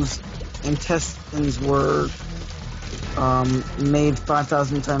whose intestines were made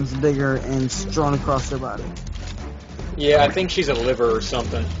 5,000 times bigger and strewn across their body. Yeah, I think she's a liver or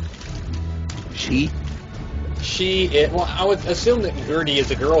something. She? Well, I would assume that Gertie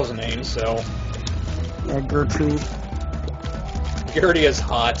is a girl's name, so Yeah, Gertrude. Gertie is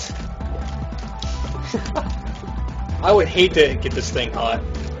hot. I would hate to get this thing hot.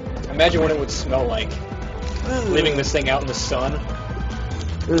 Imagine what it would smell like. Leaving this thing out in the sun.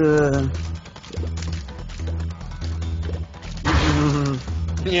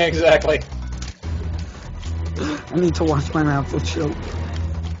 Yeah, exactly. I need to watch my mouth with choke.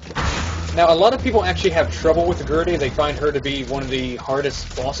 Now, a lot of people actually have trouble with Gertie. They find her to be one of the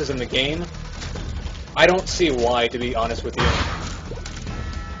hardest bosses in the game. I don't see why, to be honest with you.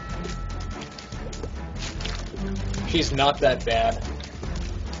 She's not that bad.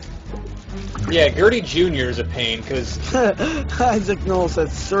 Yeah, Gertie Jr. is a pain, because Isaac Knoll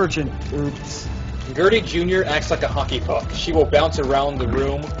says surgeon. Oops. Gertie Jr. acts like a hockey puck. She will bounce around the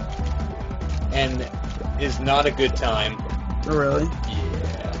room and is not a good time. Oh, really?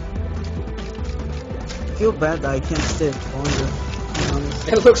 Yeah. I feel bad that I can't stay longer. To be honest.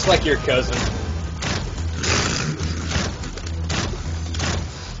 It looks like your cousin.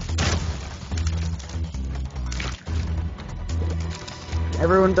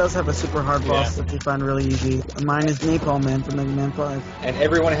 Everyone does have a super hard boss Yeah. that they find really easy. Mine is Napalm Man from Mega Man 5. And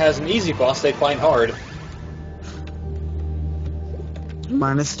everyone has an easy boss they find hard.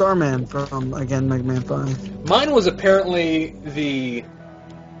 Mine is Starman from, again, Mega Man 5. Mine was apparently the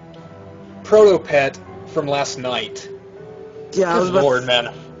proto-pet from last night. Yeah, Good lord, man.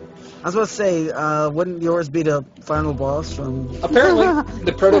 I was about to say, wouldn't yours be the final boss from... Apparently,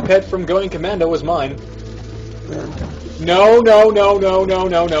 the proto-pet from Going Commando was mine. Yeah. No,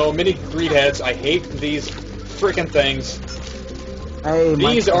 mini greedheads. I hate these freaking things. Hey,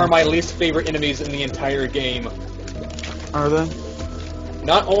 These are my least favorite enemies in the entire game. Are they?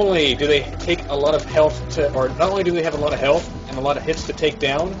 Not only do they take a lot of health not only do they have a lot of health and a lot of hits to take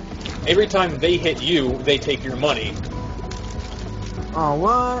down, every time they hit you, they take your money. Oh,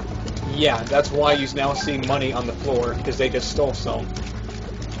 what? Yeah, that's why you now see money on the floor, because they just stole some.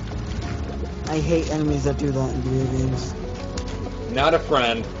 I hate enemies that do that in video games. Not a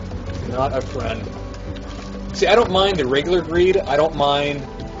friend. Not a friend. See, I don't mind the regular greed, I don't mind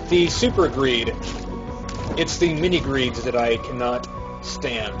the super greed. It's the mini greeds that I cannot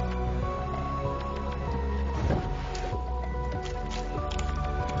stand.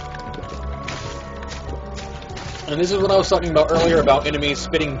 And this is what I was talking about earlier about enemies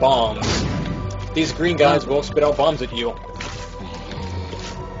spitting bombs. These green guys will spit out bombs at you.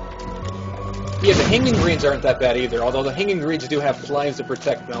 Yeah, the hanging greens aren't that bad either, although the hanging greens do have flies to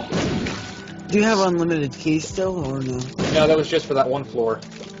protect them. Do you have unlimited keys still, or no? No, that was just for that one floor.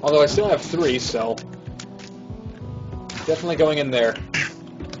 Although I still have 3, so... Definitely going in there.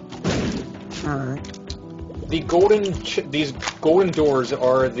 Alright. These golden doors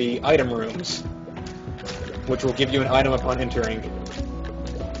are the item rooms, which will give you an item upon entering.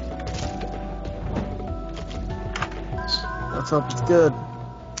 Let's hope it's good.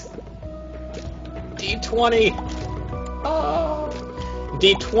 D20! Oh.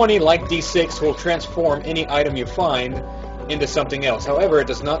 D20, like D6, will transform any item you find into something else. However, it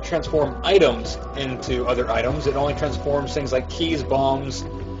does not transform items into other items. It only transforms things like keys, bombs,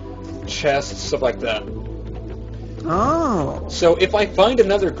 chests, stuff like that. Oh! So if I find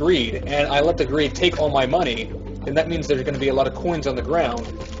another greed, and I let the greed take all my money, then that means there's going to be a lot of coins on the ground.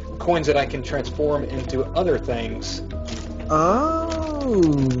 Coins that I can transform into other things. Oh,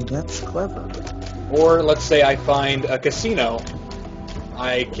 that's clever. Or let's say I find a casino.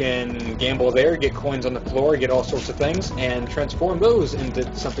 I can gamble there, get coins on the floor, get all sorts of things, and transform those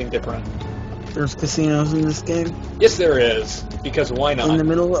into something different. There's casinos in this game. Yes, there is. Because why not? In the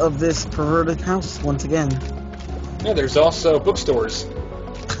middle of this perverted house, once again. Yeah, there's also bookstores.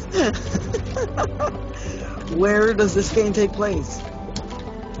 Where does this game take place?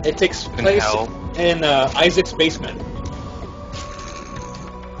 It takes place in Isaac's basement.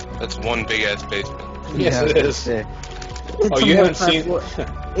 That's one big ass basement. Yes, Yeah, it is. It's Oh, a you haven't seen...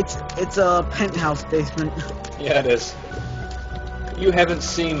 It's a penthouse basement. Yeah, it is. You haven't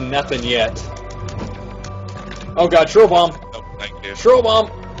seen nothing yet. Oh god, Troll Bomb! Oh, thank you. Troll Bomb!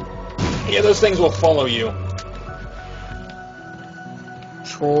 Yeah, those things will follow you.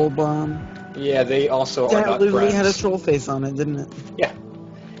 Troll bomb. Yeah, they also are That not literally had a friends. troll face on it, didn't it? Yeah.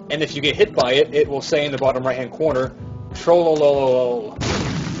 And if you get hit by it, it will say in the bottom right-hand corner, Trollololol.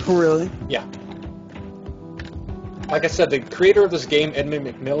 Oh, really? Yeah. Like I said, the creator of this game, Edmund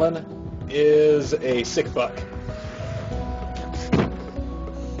McMillan, is a sick fuck.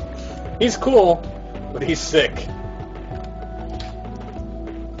 He's cool, but he's sick.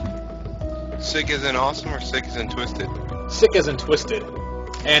 Sick as in awesome or sick as in twisted? Sick as in twisted.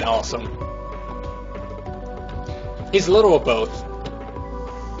 And awesome. He's a little of both.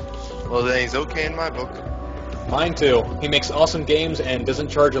 Well, then he's okay in my book. Mine too. He makes awesome games and doesn't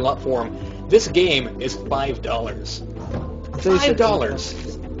charge a lot for them. This game is $5.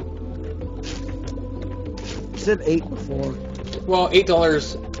 $5. You said 8 before. Well,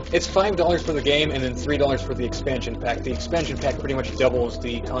 $8. It's $5 for the game and then $3 for the expansion pack. The expansion pack pretty much doubles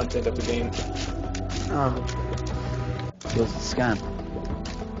the content of the game. Oh. What's the scan?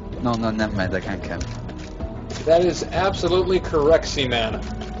 No, never mind, I can't count. That is absolutely correct, Seaman.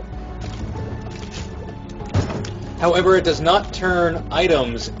 However, it does not turn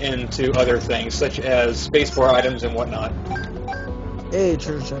items into other things, such as spacebar items and whatnot. Hey,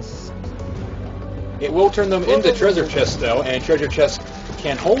 treasure chests. It will turn them into treasure chests, though, and treasure chests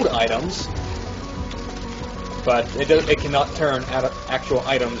can hold items, but it cannot turn actual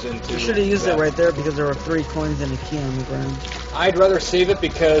items into... You should have used that. it right there because there were 3 coins and a key on the ground. I'd rather save it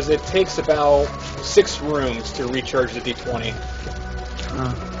because it takes about 6 rooms to recharge the D20.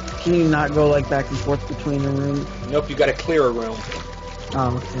 Can you not go like back and forth between the rooms? Nope, you gotta clear a room.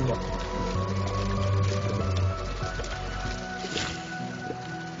 Oh, okay.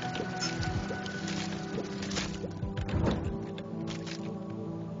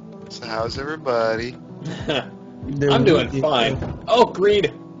 So how's everybody? I'm doing fine. Oh,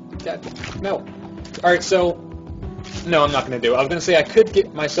 greed! God, no. Alright, so... No, I'm not going to do it. I was going to say I could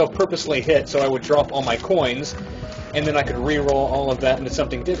get myself purposely hit, so I would drop all my coins, and then I could re-roll all of that into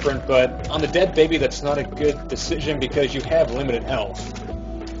something different, but on the dead baby, that's not a good decision because you have limited health.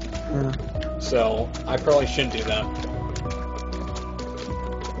 Yeah. So, I probably shouldn't do that.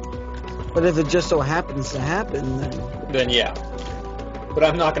 But if it just so happens to happen, Then yeah. But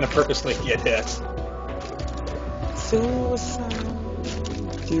I'm not going to purposely get hit. Suicide.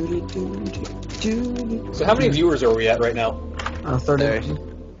 So how many viewers are we at right now? 30.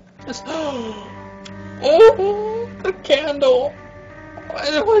 Oh, a candle!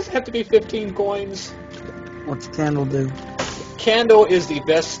 It always have to be 15 coins. What's the candle do? Candle is the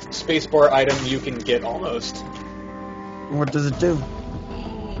best spacebar item you can get, almost. What does it do?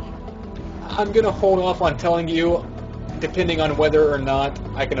 I'm gonna hold off on telling you, depending on whether or not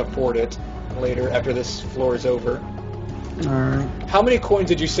I can afford it later, after this floor is over. Alright. How many coins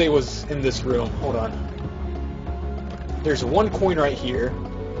did you say was in this room? Hold on. There's 1 coin right here.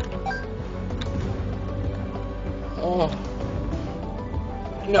 Oh.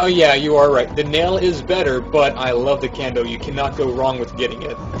 No, yeah, you are right. The nail is better, but I love the candle. You cannot go wrong with getting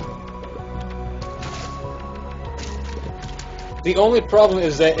it. The only problem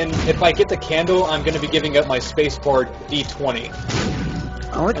is that if I get the candle, I'm going to be giving up my spacebar D20.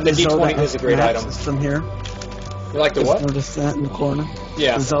 I like And the D20 is a great map item. system here. You like the Just what? noticed that in the corner.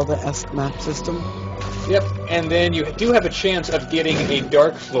 Yeah. The Zelda-esque map system. Yep, and then you do have a chance of getting a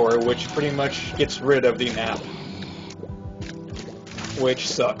dark floor, which pretty much gets rid of the map. Which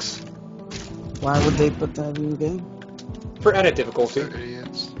sucks. Why would they put that in the game? For added difficulty.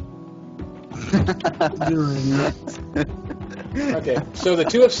 Idiots. You're an idiot. Okay, so the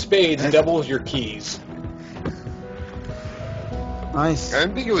 2 of spades doubles your keys. Nice. I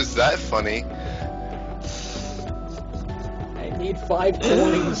didn't think it was that funny. I need 5 I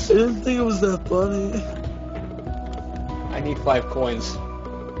coins. didn't think it was that funny. I need 5 coins.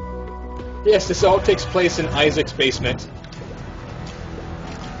 Yes, this all takes place in Isaac's basement.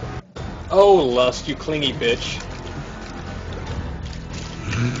 Oh, Lust, you clingy bitch.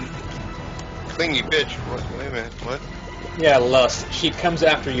 Clingy bitch. What? Wait a minute. What? Yeah, lust. She comes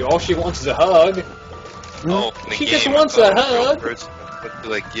after you. All she wants is a hug. Oh, in the She game, just I wants thought a it was real hug. person. Would be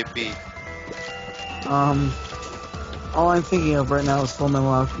like yippee. All I'm thinking of right now is Full Metal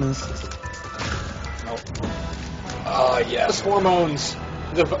Alchemist. Ah, yes. Hormones.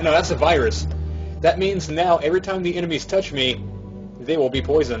 No, that's a virus. That means now every time the enemies touch me, they will be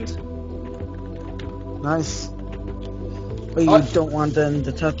poisoned. Nice. But you don't want them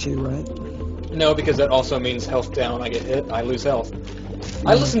to touch you, right? No, because that also means health down. I get hit, I lose health.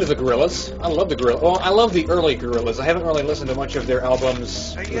 I listen to the Gorillaz. I love the Gorillaz. Well, I love the early Gorillaz. I haven't really listened to much of their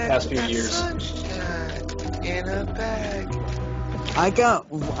albums in the past few years. Sunshine in a bag. I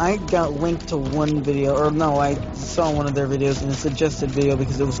got linked to one video, or no, I saw one of their videos in a suggested video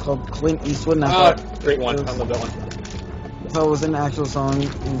because it was called Clint Eastwood, and I thought great one. it was, I love that one. thought it was an actual song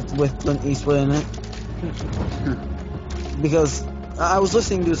with Clint Eastwood in it. Because I was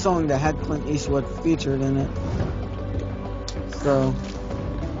listening to a song that had Clint Eastwood featured in it. So.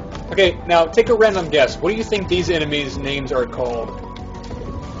 Okay, now take a random guess. What do you think these enemies' names are called?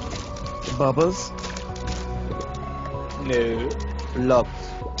 Bubba's? No. Blobs.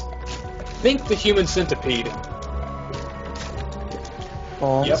 Think the human centipede.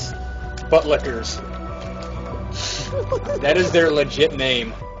 Balls? Yep. Buttlickers. That is their legit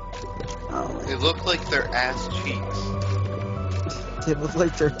name. Oh, They look like their ass cheeks. they look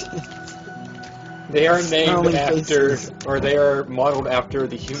like their tits. They are named Smelling after, faces. or they are modeled after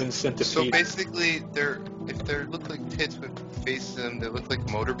the human centipede. So basically, if they look like tits with faces in them, they look like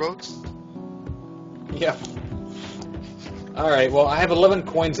motorboats. Yeah. Alright, well, I have 11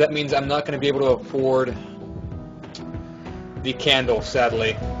 coins. That means I'm not going to be able to afford the candle,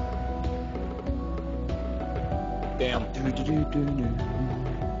 sadly. Damn.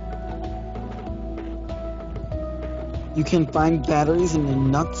 You can find batteries in the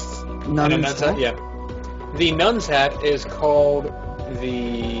nuts. And a nun's hat, yeah. The nun's hat is called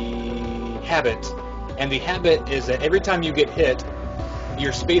the habit. And the habit is that every time you get hit,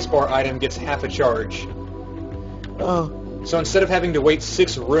 your spacebar item gets half a charge. Oh. So instead of having to wait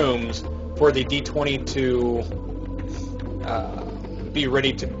 6 rooms for the D20 to be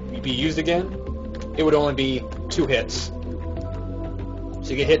ready to be used again, it would only be 2 hits. So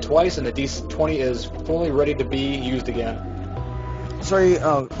you get hit twice and the D20 is fully ready to be used again. Sorry,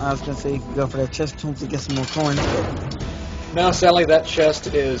 I was gonna say you could go for that chest to get some more coins. Now, sadly, that chest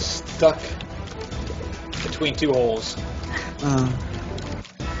is stuck between 2 holes.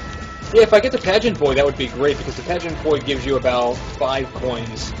 Yeah, if I get the Pageant Boy, that would be great, because the Pageant Boy gives you about 5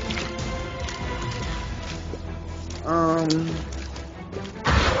 coins. I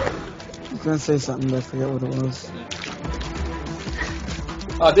was gonna say something, but I forget what it was.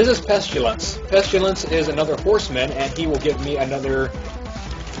 This is Pestilence. Pestilence is another horseman, and he will give me another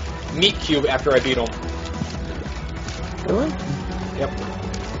meat cube after I beat him. Really? Yep.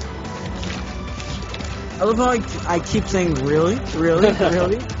 I love how I keep saying really, really,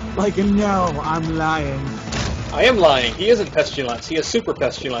 really. Like, no, I'm lying. I am lying. He isn't Pestilence. He is Super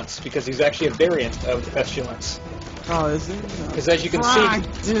Pestilence, because he's actually a variant of the Pestilence. Oh, is it? Because as you can I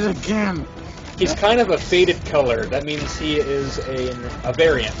see, did it again. he's kind of a faded color. That means he is a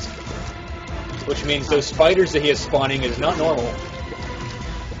variant. Which means those spiders that he is spawning is not normal.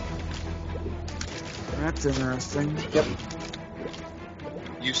 That's interesting. Yep.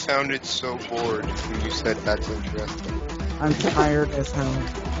 You sounded so bored when you said that's interesting. I'm tired as hell.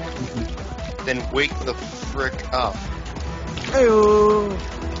 Then wake the frick up. Ayo.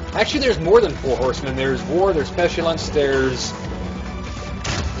 Actually, there's more than 4 horsemen. There's War, there's Pestilence, there's...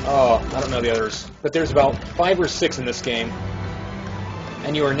 Oh, I don't know the others. But there's about 5 or 6 in this game.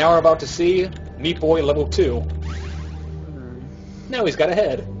 And you are now about to see Meat Boy level 2. Now he's got a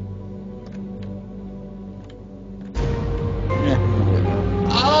head.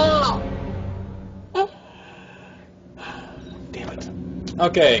 Ah! Damn it.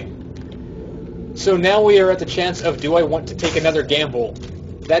 Okay. So now we are at the chance of, do I want to take another gamble?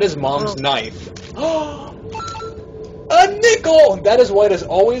 That is Mom's knife. A nickel! That is why it is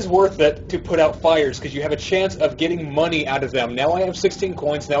always worth it to put out fires, because you have a chance of getting money out of them. Now I have 16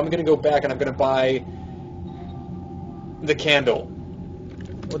 coins. Now I'm going to go back and I'm going to buy the candle.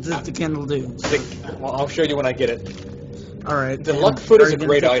 What does the candle do? Well, I'll show you when I get it. Alright. The luck foot are is you a gonna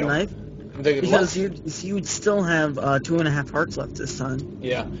great take the item. knife? Because you would still have 2.5 hearts left this time.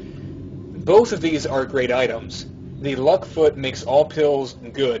 Yeah. Both of these are great items. The luck foot makes all pills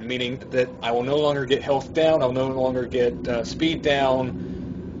good, meaning that I will no longer get health down, I'll no longer get speed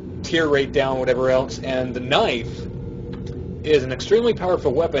down, tear rate down, whatever else, and the knife is an extremely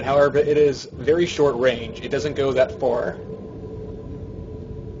powerful weapon, however, it is very short range. It doesn't go that far.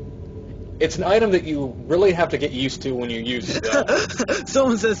 It's an item that you really have to get used to when you use it, though.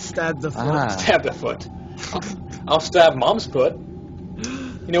 Someone says stab the foot. Ah. Stab the foot. I'll stab Mom's foot.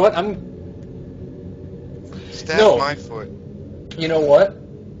 You know what? Stab No. my foot. You know what?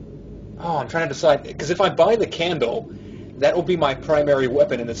 Oh, I'm trying to decide. Because if I buy the candle, that will be my primary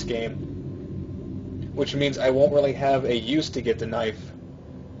weapon in this game. Which means I won't really have a use to get the knife.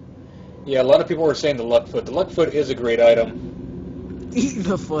 Yeah, a lot of people were saying the luck foot. The luck foot is a great item. Eat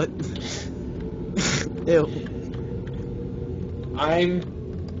the foot. Ew.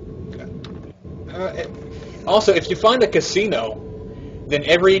 Also, if you find a casino, then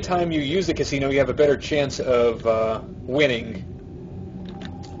every time you use the casino, you have a better chance of winning.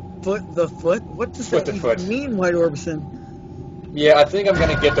 Foot the foot? What does Foot that the even foot. mean, White Orbison? Yeah, I think I'm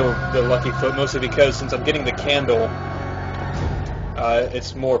going to get the lucky foot, mostly because since I'm getting the candle,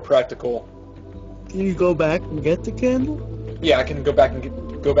 it's more practical. Can you go back and get the candle? Yeah, I can go back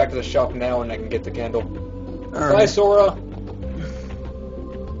and go back to the shop now, and I can get the candle. Bye, Alright. Sora.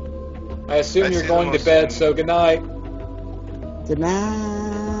 I assume I you're see going the to most- bed, so good night. Good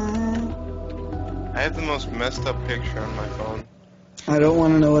night. I have the most messed up picture on my phone. I don't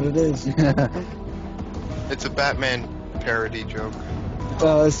want to know what it is. It's a Batman parody joke.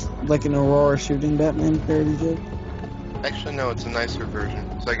 It's like an Aurora shooting Batman parody joke. Actually, no, it's a nicer version.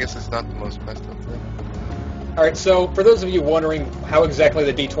 So I guess it's not the most messed up thing. Alright, so for those of you wondering how exactly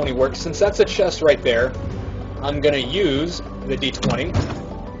the D20 works, since that's a chest right there, I'm going to use the D20,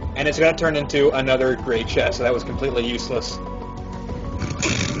 and it's going to turn into another gray chest, so that was completely useless.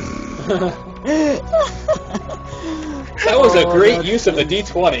 That was a great use of the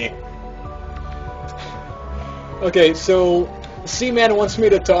D20. Okay, so Seaman wants me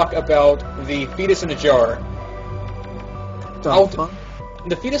to talk about the fetus in a jar. Fuck?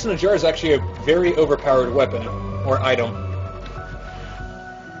 The fetus in a jar is actually a very overpowered weapon, or item.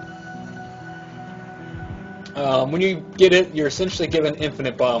 When you get it, you're essentially given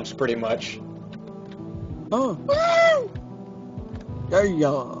infinite bombs, pretty much. Oh.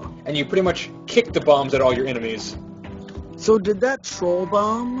 Yeah. And you pretty much kick the bombs at all your enemies. So did that troll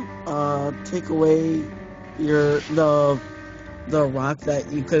bomb take away the rock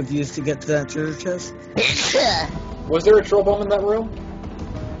that you could have used to get to that treasure chest? Was there a troll bomb in that room?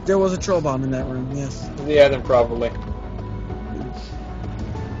 There was a troll bomb in that room, yes. Yeah, then probably.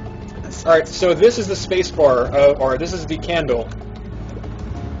 Alright, so this is the space bar, or this is the candle.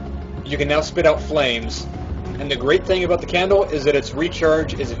 You can now spit out flames. And the great thing about the candle is that its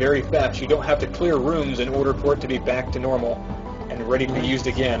recharge is very fast. You don't have to clear rooms in order for it to be back to normal and ready to be used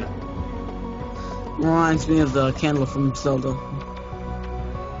again. Reminds me of the candle from Zelda.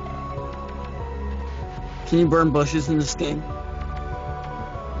 Can you burn bushes in this game?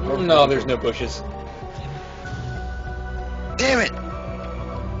 No, there's no bushes. Damn it!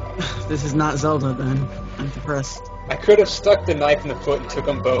 This is not Zelda then. I'm depressed. I could have stuck the knife in the foot and took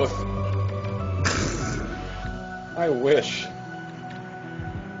them both. I wish.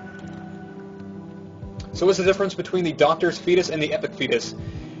 So what's the difference between the Doctor's Fetus and the Epic Fetus?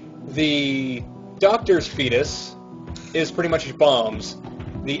 The Doctor's Fetus is pretty much bombs.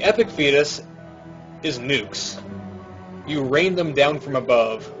 The Epic Fetus is nukes. You rain them down from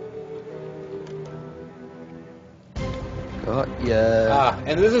above. Got ya.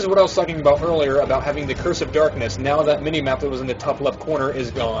 And this is what I was talking about earlier about having the Curse of Darkness. Now that mini-map that was in the top left corner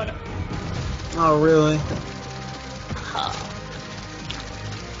is gone. Oh, really?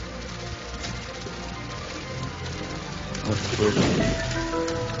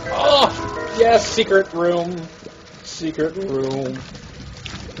 Oh, yes, secret room. Secret room.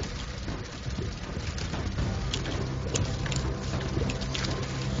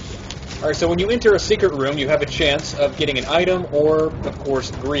 Alright, so when you enter a secret room, you have a chance of getting an item or, of course,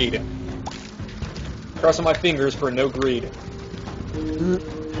 greed. Crossing my fingers for no greed.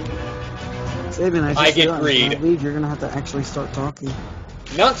 Sabin, I just I get realized greed. when I leave, you're gonna have to actually start talking.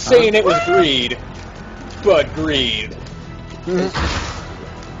 Not saying it was greed, but greed.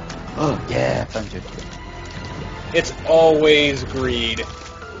 Oh, yeah, found you. It's always greed.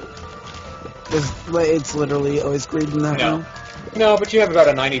 It's literally always greed in that No. room. No, but you have about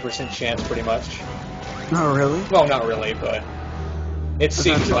a 90% chance, pretty much. Oh, really? Well, not really, but it Does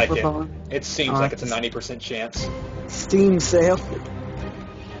seems that like flip it. on? It seems like it's a 90% chance. Steam sale.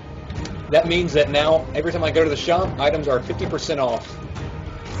 That means that now, every time I go to the shop, items are 50% off.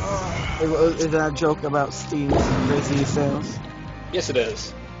 Is that a joke about Steam's crazy sales? Yes, it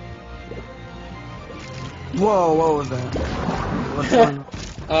is. Whoa, what was that? What's going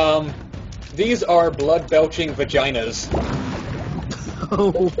on? These are blood-belching vaginas.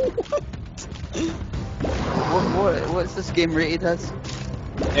 Oh, What's this game rated as?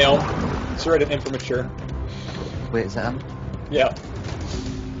 You know, It's rated immature. Wait, is that him? Yeah.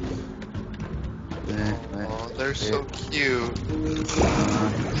 Oh, they're so cute.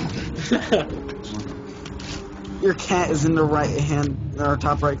 Your cat is in the right hand, or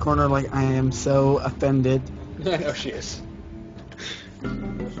top right corner. Like I am so offended. I know she is.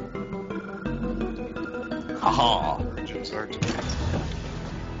 Haha.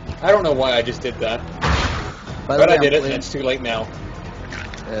 I don't know why I just did that, By the but way, I did I'm it, and it's too late now.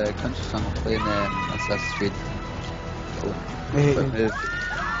 Conscious, I'm playing Assassin's Creed. I hate Quick you. move.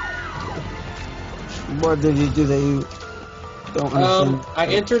 What did you do that you don't understand? I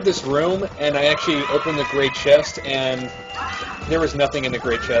entered this room, and I actually opened the great chest, and there was nothing in the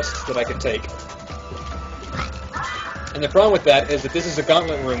great chest that I could take. And the problem with that is that this is a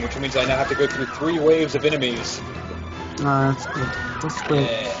gauntlet room, which means I now have to go through 3 waves of enemies. No, that's good. That's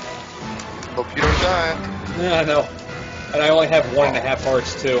great. Hope you don't die. Yeah, I know. And I only have 1.5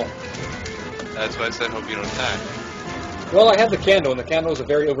 hearts, too. That's why I said hope you don't die. Well, I have the candle, and the candle is a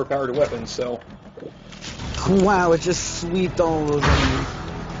very overpowered weapon, so... Wow, it just sweeped all those enemies.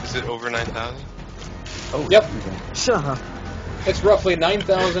 Is it over 9,000? Oh, Yep. Shut up. It's roughly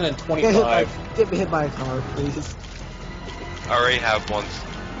 9,025. Get hit by a car, please. I already have once.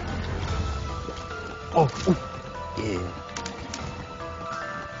 Oh, Yeah.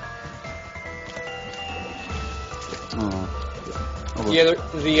 Oh. Yeah,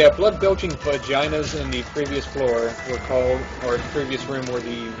 the blood-belching vaginas in the previous floor were called, or the previous room were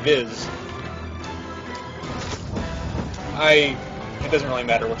the Viz. It doesn't really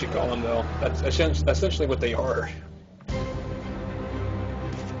matter what you call them, though. That's essentially what they are.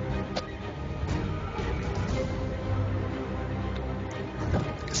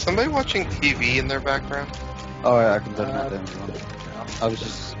 Is somebody watching TV in their background? Alright, I can turn that down as well. I was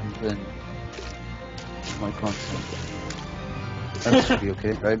just playing my console. That should be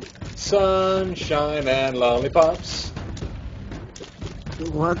okay, right? Sunshine and lollipops.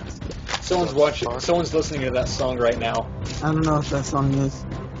 what? Someone's listening to that song right now. I don't know what that song is.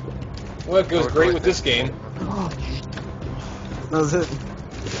 Well, it goes great with this game. That was it.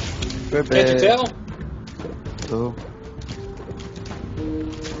 Can't you tell? Oh.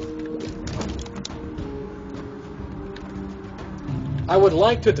 I would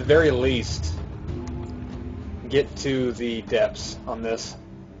like to, at the very least, get to the depths on this.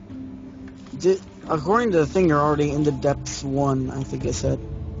 According to the thing, you're already in the depths 1, I think it said.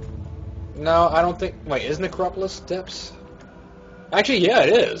 No, I don't think... Wait, isn't Necropolis depths? Actually, yeah,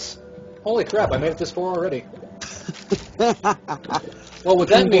 it is. Holy crap, I made it this far already. Well, what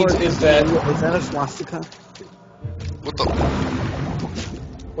that means is that... Is that a swastika? What the?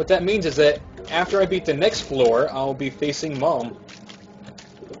 What that means is that after I beat the next floor, I'll be facing Mom.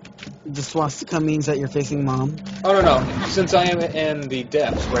 The swastika means that you're facing Mom? Oh, no. Since I am in the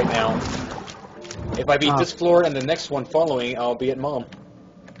depths right now, if I beat this floor and the next one following, I'll be at Mom.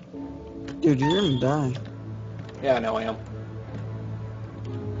 Dude, you're gonna die. Yeah, I know I am.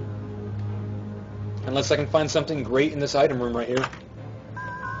 Unless I can find something great in this item room right here.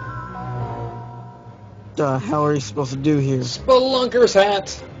 The hell are you supposed to do here? Spelunker's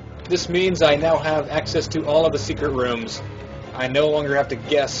hat! This means I now have access to all of the secret rooms. I no longer have to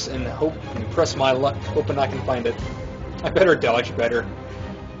guess and hope and press my luck, hoping I can find it. I better dodge better.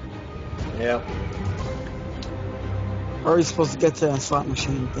 Yeah. How are you supposed to get to that slot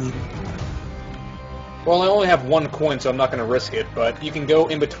machine thing? Well, I only have 1 coin, so I'm not going to risk it, but you can go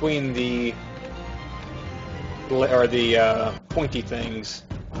in between the pointy things.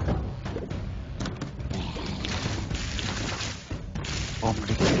 Oh my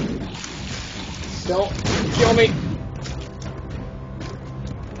god. Don't kill me!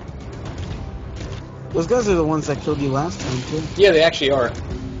 Those guys are the ones that killed you last time, too. Yeah, they actually are.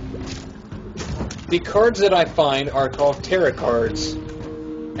 The cards that I find are called tarot cards.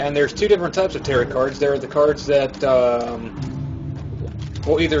 And there's 2 different types of tarot cards. There are the cards that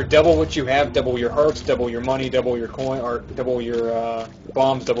will either double what you have, double your hearts, double your money, double your coin, or double your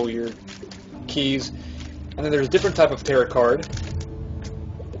bombs, double your keys. And then there's a different type of tarot card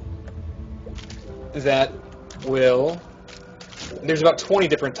that will... There's about 20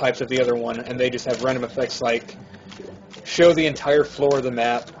 different types of the other one, and they just have random effects like show the entire floor of the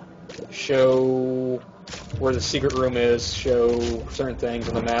map, show where the secret room is, show certain things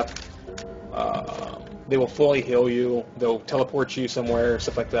on the map. They will fully heal you, they'll teleport you somewhere,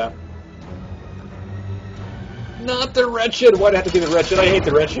 stuff like that. Not the wretched! Why'd it have to be the wretched? I hate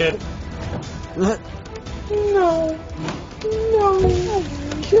the wretched! No! No!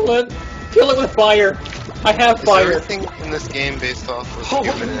 Kill it! Kill it with fire! I have Is fire! everything in this game based off of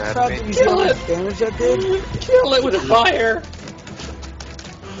Holy human crap, anatomy? did you see how Kill much it! damage that did? Kill it with fire!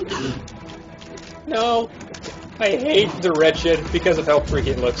 No. I hate the Wretched because of how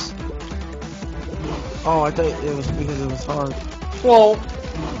freaky it looks. Oh, I thought it was because it was hard. Well,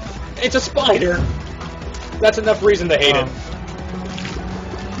 it's a spider. That's enough reason to hate it.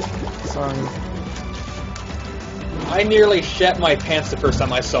 Sorry. I nearly shat my pants the first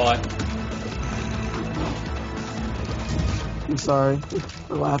time I saw it. I'm sorry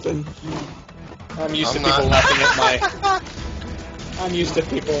for laughing. I'm used I'm to people not. laughing at my... I'm used to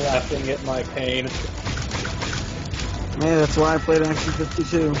people laughing at my pain. Man, that's why I played Action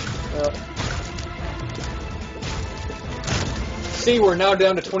 52. See, we're now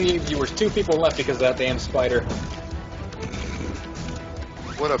down to 28 viewers. 2 people left because of that damn spider.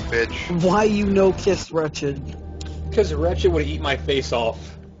 What a bitch. Why you no-kiss Wretched? Because Wretched would eat my face off.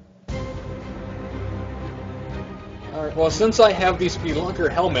 Alright, well, since I have the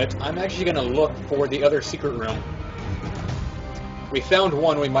Spelunker helmet, I'm actually going to look for the other secret room. We found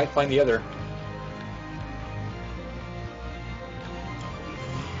one, we might find the other.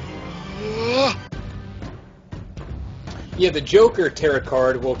 Yeah, the Joker tarot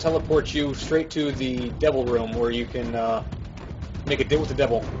card will teleport you straight to the Devil Room, where you can make a deal with the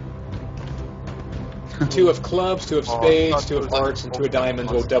devil. 2 of clubs, 2 of spades, 2 of hearts, and 2 of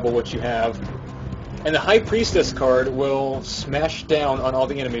diamonds will double what you have. And the High Priestess card will smash down on all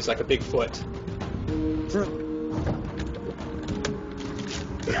the enemies like a big foot.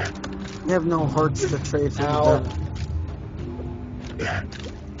 You have no hearts to trade for Ow. the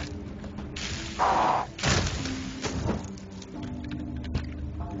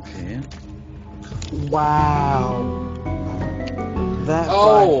Okay. Wow. That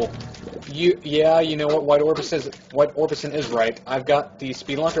Oh! You know what? White Orbison is right. I've got the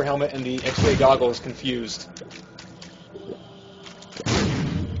Spelunker helmet and the X-ray goggles confused.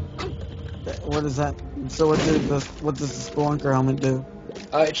 What is that? So what does the Spelunker helmet do?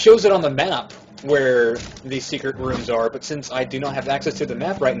 It shows it on the map where the secret rooms are, but since I do not have access to the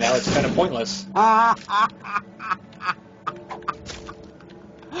map right now, it's kind of pointless.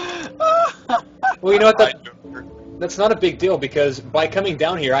 Well, you know what? That's not a big deal, because by coming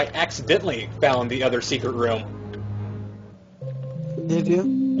down here, I accidentally found the other secret room. Did you?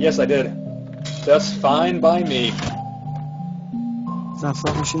 Yes, I did. Thus, fine by me. Is that a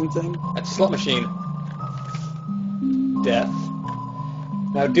slot machine thing? That's a slot machine. Death.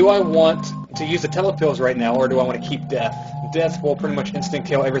 Now, do I want to use the telepills right now, or do I want to keep death? Death will pretty much instant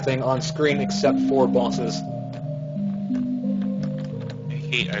kill everything on screen except for bosses. I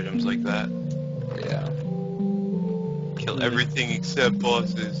hate items like that. Yeah. Kill everything except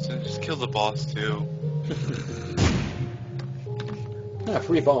bosses. Just kill the boss too. Ah,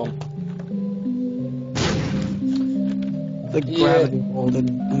 free bomb. The gravity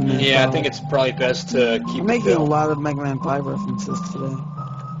golden. Yeah, I think it's probably best to keep I'm the making a pill. lot of Mega Man 5 references today.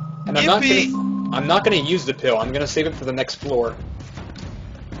 And I'm not gonna use the pill. I'm gonna save it for the next floor.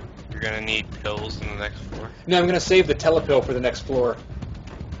 You're gonna need pills in the next floor. No, I'm gonna save the telepill for the next floor.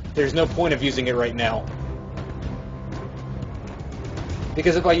 There's no point of using it right now.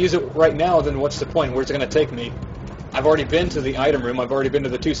 Because if I use it right now, then what's the point? Where's it gonna take me? I've already been to the item room. I've already been to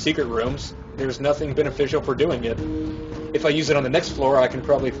the 2 secret rooms. There's nothing beneficial for doing it. If I use it on the next floor, I can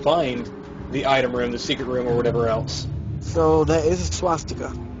probably find the item room, the secret room, or whatever else. So that is a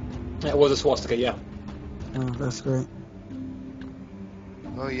swastika. It was a swastika, yeah. Oh, that's great.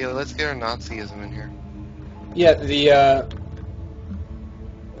 Oh yeah, let's get our Nazism in here. Yeah, the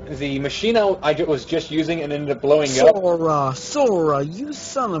machine I was just using and ended up blowing up. Sora, you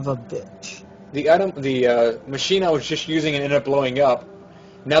son of a bitch. The machine I was just using and ended up blowing up.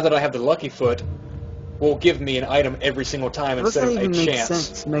 Now that I have the Lucky Foot, will give me an item every single time That instead doesn't of a even make chance.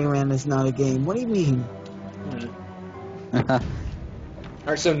 sense. Mega Man is not a game. What do you mean?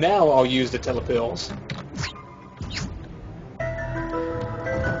 Alright, so now I'll use the telepills.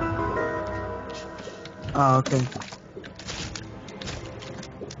 Oh, okay.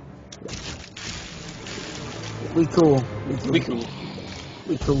 We cool. We cool.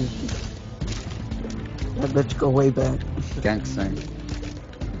 We cool. I bet you go way back. Gangster.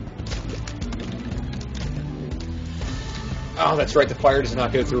 Oh, that's right, the fire does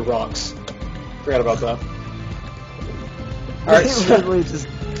not go through rocks. Forgot about that. Alright, Literally just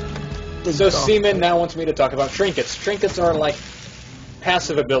so Seaman now wants me to talk about trinkets. Trinkets are like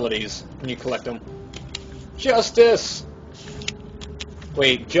passive abilities when you collect them. Justice!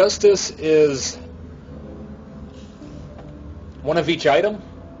 Wait, Justice is one of each item?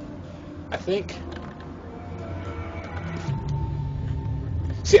 I think.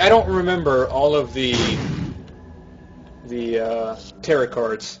 See, I don't remember all of the tarot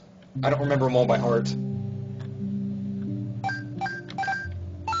cards. I don't remember them all by heart.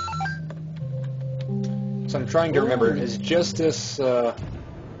 So I'm trying to remember, is Justice, I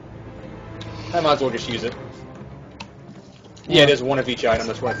might as well just use it. Yeah, it is one of each item,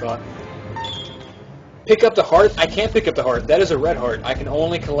 that's what I thought. Pick up the heart? I can't pick up the heart. That is a red heart. I can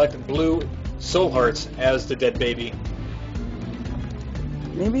only collect blue soul hearts as the dead baby.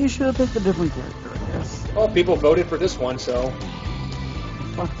 Maybe you should have picked a different character, I guess. Well, people voted for this one, so...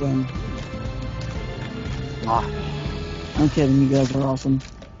 Fuck them. Ah, I'm kidding, you guys are awesome.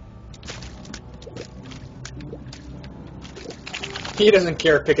 He doesn't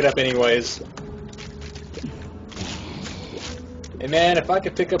care, pick it up anyways. And man, if I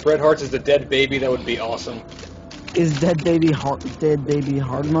could pick up red hearts as the dead baby, that would be awesome. Is Dead Baby hard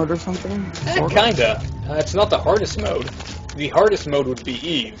mode or something? Kinda. It's not the hardest mode. The hardest mode would be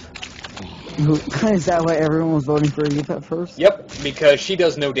Eve. Is that why everyone was voting for Eve at first? Yep, because she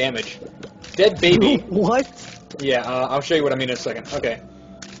does no damage. Dead baby... What? Yeah, I'll show you what I mean in a second. Okay.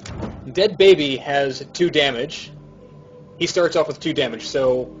 Dead baby has 2 damage. He starts off with 2 damage,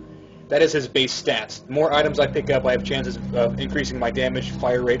 so that is his base stats. The more items I pick up, I have chances of increasing my damage,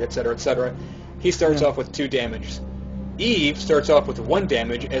 fire rate, etc., etc. He starts off with 2 damage. Eve starts off with 1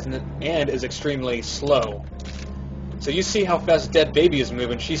 damage and is extremely slow. So you see how fast Dead Baby is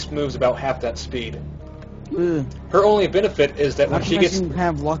moving. She moves about half that speed. Ugh. Her only benefit is that when she gets... You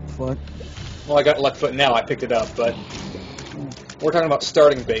have Luckfoot. Well, I got Luckfoot now. I picked it up, but we're talking about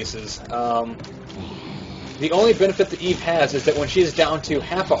starting bases. The only benefit that Eve has is that when she's down to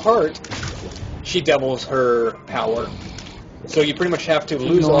half a heart, she doubles her power. So you pretty much have to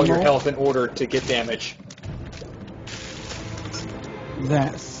lose all your health in order to get damage.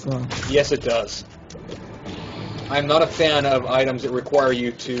 That sucks. Yes, it does. I'm not a fan of items that require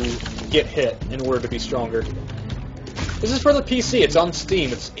you to get hit in order to be stronger. This is for the PC. It's on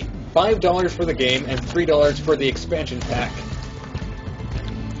Steam. It's $5 for the game and $3 for the expansion pack.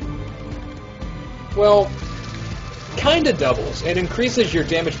 Well, kinda doubles. It increases your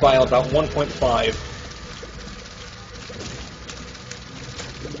damage by about 1.5.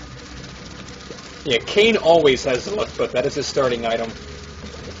 Yeah, Kane always has the Luckfoot. That is his starting item.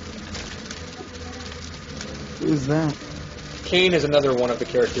 Who's that? Kane is another one of the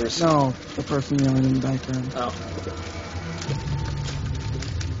characters. No, the person yelling in the background. Oh.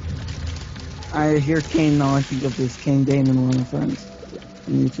 I hear Kane now. I think of this Kane Damon, one of my friends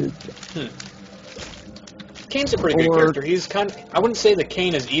on YouTube. Kane's a pretty good character. He's I wouldn't say that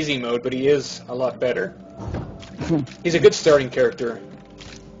Kane is easy mode, but he is a lot better. He's a good starting character.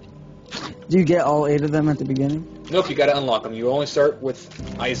 Do you get all 8 of them at the beginning? Nope, you gotta unlock them. You only start with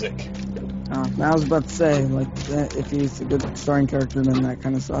Isaac. Oh, I was about to say, like, if he's a good starting character, then that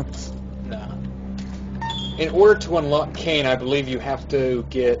kind of sucks. Nah. In order to unlock Kane, I believe you have to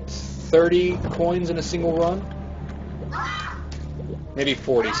get 30 coins in a single run. Maybe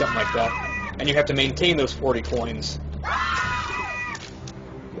 40, something like that. And you have to maintain those 40 coins.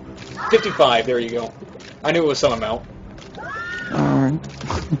 55, there you go. I knew it was some amount. Alright.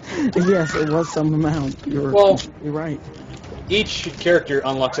 Yes, it was some amount. You're right. Each character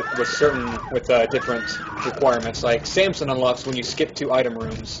unlocks it with different requirements. Like Samson unlocks when you skip 2 item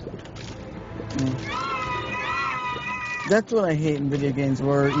rooms. That's what I hate in video games,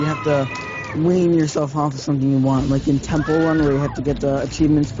 where you have to wean yourself off of something you want. Like in Temple Run, where you have to get the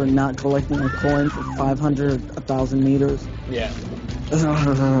achievements for not collecting a coin for 500, 1,000 meters. Yeah.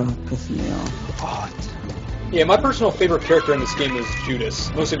 Piss me off. Yeah, my personal favorite character in this game is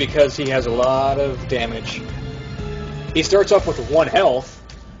Judas, mostly because he has a lot of damage. He starts off with 1 health,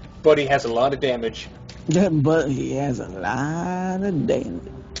 but he has a lot of damage. But he has a lot of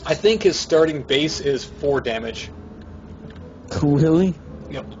damage. I think his starting base is 4 damage. Really?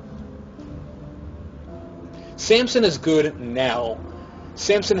 Yep. Samson is good now.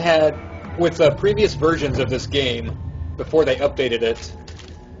 Samson had, with the previous versions of this game, before they updated it,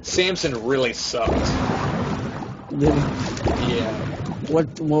 Samson really sucked. Did he? Yeah.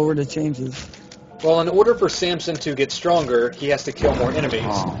 What were the changes? Well, in order for Samson to get stronger, he has to kill more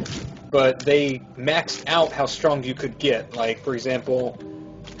enemies. But they maxed out how strong you could get. Like, for example...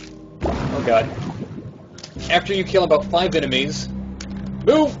 Oh god. After you kill about 5 enemies...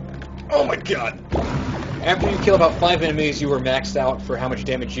 Move! Oh my god! After you kill about 5 enemies, you were maxed out for how much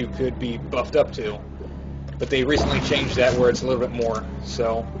damage you could be buffed up to. But they recently changed that where it's a little bit more,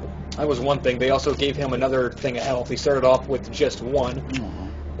 so... That was one thing. They also gave him another thing of health. He started off with just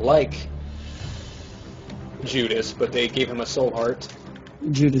 1, like Judas, but they gave him a soul heart.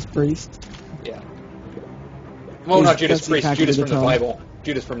 Judas Priest? Yeah. Well, not Judas Priest, Judas from the Bible.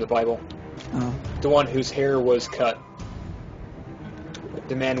 Judas from the Bible. Oh. The one whose hair was cut.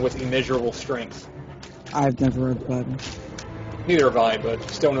 The man with immeasurable strength. I've never read the Bible. Neither have I, but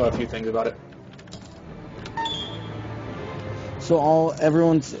still know a few things about it. So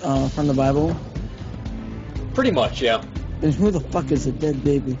everyone's from the Bible? Pretty much, yeah. Then who the fuck is a dead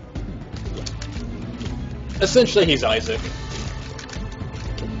baby? Essentially, he's Isaac.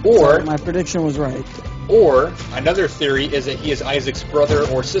 So Or, my prediction was right. or another theory is that he is Isaac's brother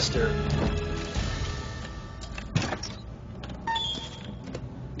or sister.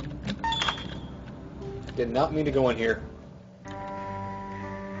 Did not mean to go in here.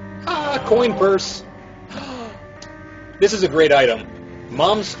 Ah, coin purse. This is a great item.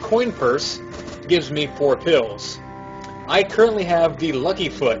 Mom's coin purse gives me 4 pills. I currently have the Lucky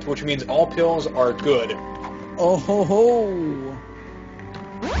Foot, which means all pills are good. Oh ho ho!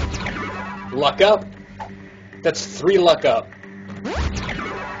 Luck up. That's 3 luck up.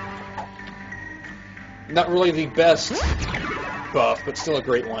 Not really the best buff, but still a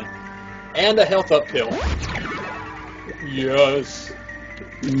great one. And a health up pill. Yes.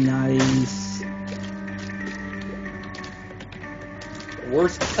 Nice.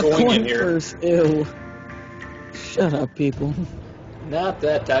 Worth A going coin in here. purse, ew. Shut up, people. Not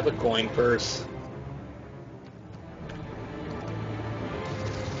that type of coin purse.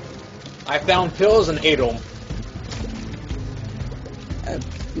 I found pills and ate them.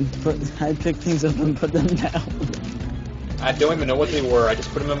 I picked things up and put them down. I don't even know what they were. I just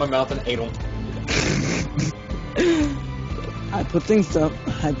put them in my mouth and ate them. I put things up,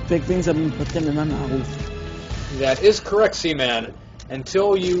 I picked things up and put them in my mouth. That is correct, Seaman.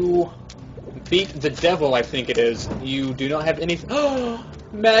 Until you beat the devil, I think it is, you do not have any...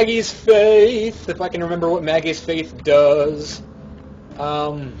 Maggie's Faith! If I can remember what Maggie's Faith does.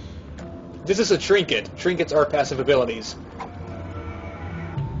 This is a trinket. Trinkets are passive abilities.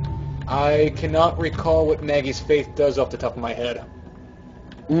 I cannot recall what Maggie's Faith does off the top of my head.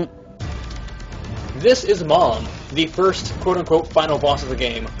 This is Mom, the first quote-unquote final boss of the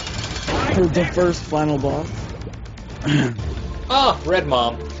game. The first final boss. Ah, Red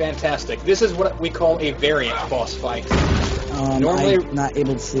Mom. Fantastic. This is what we call a variant boss fight. Normally, I'm not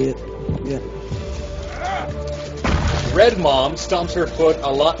able to see it yet. Red Mom stomps her foot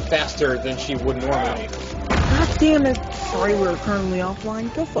a lot faster than she would normally. God damn it! Sorry, we're currently offline.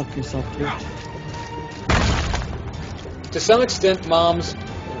 Go fuck yourself, bitch. To some extent, Mom's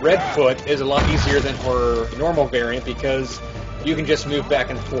red foot is a lot easier than her normal variant because you can just move back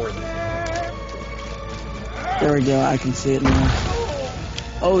and forth. There we go, I can see it now.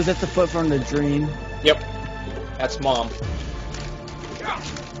 Oh, is that the foot from the dream? Yep. That's Mom.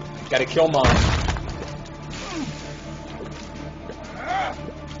 Gotta kill Mom.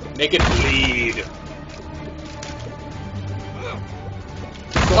 Make it bleed.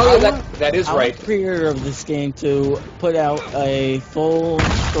 Oh, that is right. I'm the creator of this game to put out a full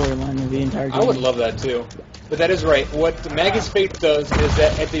storyline of the entire game. I would love that too. But that is right. What Maggie's Faith does is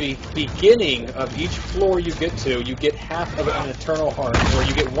that at the beginning of each floor you get to, you get half of an eternal heart, or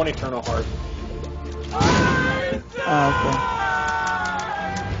you get 1 eternal heart. Okay.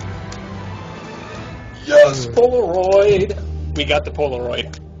 Yes, Polaroid! We got the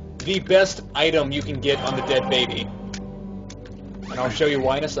Polaroid. The best item you can get on the dead baby. And I'll show you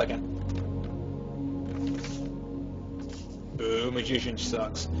why in a second. Boo, Magician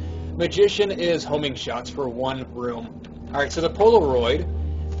sucks. Magician is homing shots for 1 room. Alright, so the Polaroid,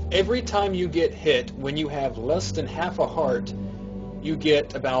 every time you get hit, when you have less than half a heart, you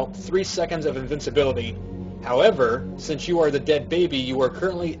get about 3 seconds of invincibility. However, since you are the dead baby, you are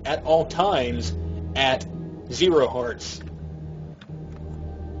currently at all times at 0 hearts.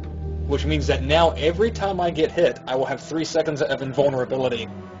 Which means that now every time I get hit, I will have 3 seconds of invulnerability.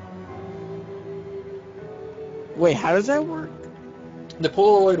 Wait, how does that work? The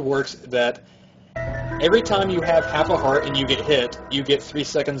Polaroid works that every time you have half a heart and you get hit, you get 3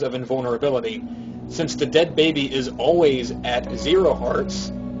 seconds of invulnerability. Since the dead baby is always at 0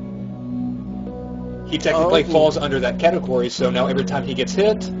 hearts, he technically falls under that category, so now every time he gets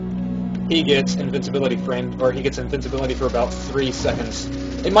hit, he gets invincibility he gets invincibility for about 3 seconds.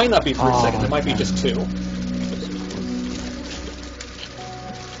 It might not be 3 seconds, it might be just 2.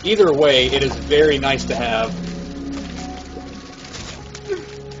 Either way, it is very nice to have.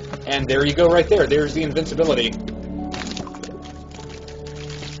 And there you go right there. There's the invincibility.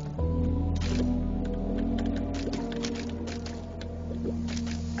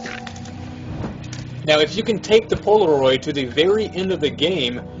 Now, if you can take the Polaroid to the very end of the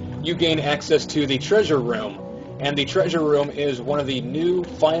game, you gain access to the treasure room. And the treasure room is one of the new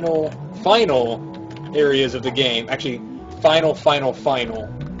final areas of the game. Actually, final.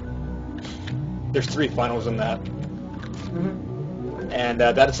 There's 3 finals in that. And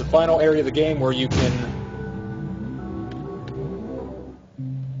that is the final area of the game where you can...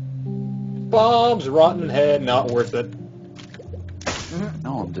 Bob's Rotten Head, not worth it.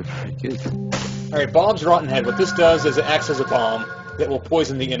 No, I'm doing pretty good. Alright, Bob's Rotten Head. What this does is it acts as a bomb that will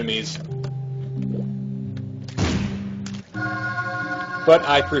poison the enemies. But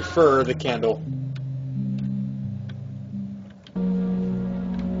I prefer the candle.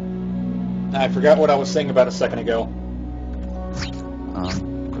 I forgot what I was saying about a second ago.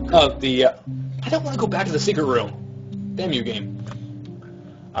 I don't want to go back to the secret room. Damn you, game.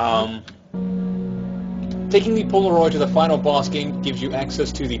 Taking the Polaroid to the final boss game gives you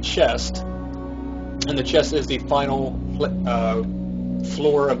access to the chest, and the chest is the final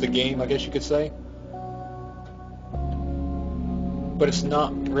floor of the game, I guess you could say. But it's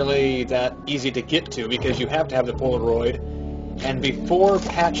not really that easy to get to because you have to have the Polaroid, and before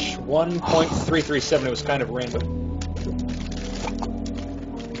patch 1.337 it was kind of random.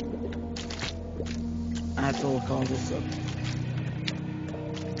 I have to look all this up.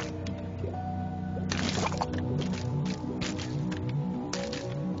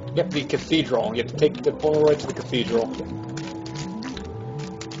 Yep, the cathedral. You have to take the Polaroid to the cathedral.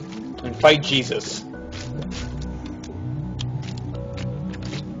 And fight Jesus.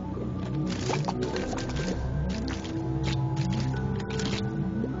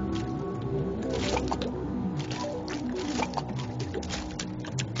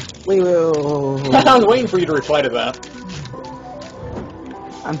 Wait. I was waiting for you to reply to that.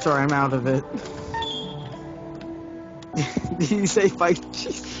 I'm sorry, I'm out of it. Did you say fight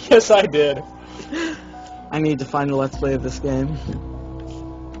Jesus? Yes, I did. I need to find a Let's Play of this game.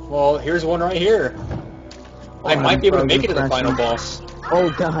 Well, here's one right here. I might be able to make it to the final boss. Oh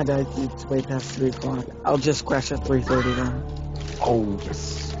god, it's way past 3 o'clock. I'll just crash at 3:30 then. Oh,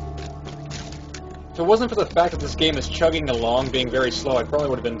 yes. If it wasn't for the fact that this game is chugging along, being very slow, I probably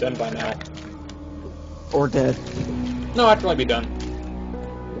would have been done by now. Or dead. No, I'd probably be done.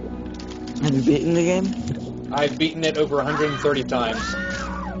 Have you beaten the game? I've beaten it over 130 times.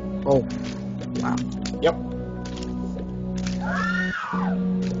 Oh. Wow. Yep.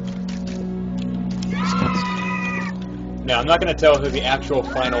 Now, I'm not going to tell who the actual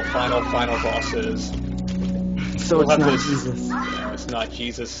final boss is. So We'll it's have not this- Jesus. No, it's not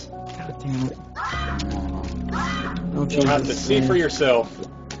Jesus. God damn it. Oh, You'll have to Jesus, see man. for yourself.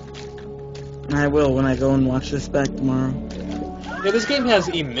 I will when I go and watch this back tomorrow. Yeah, this game has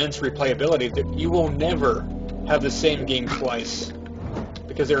immense replayability. That you will never have the same game twice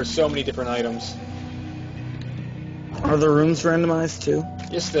because there are so many different items. Are the rooms randomized too?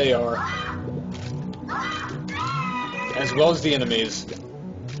 Yes, they are. As well as the enemies.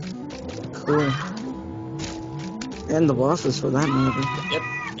 Cool. And the bosses for that matter. Yep,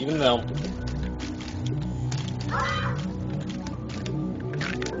 even though.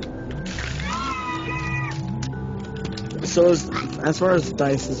 So as far as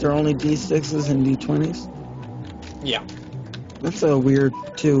dice, is there only D6s and D20s? Yeah, That's a weird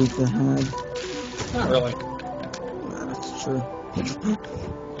two to have. not really. That's true.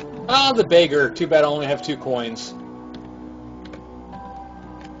 Ah, the beggar. Too bad I only have 2 coins.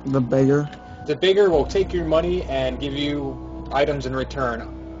 The beggar. The beggar will take your money and give you items in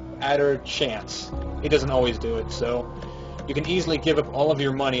return, at a chance. He doesn't always do it, so you can easily give up all of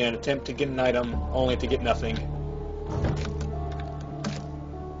your money in an attempt to get an item, only to get nothing.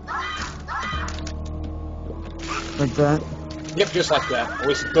 Like that. Yep, just like that. I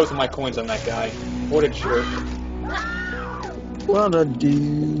wasted both of my coins on that guy. What a jerk. What a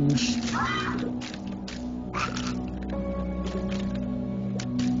douche.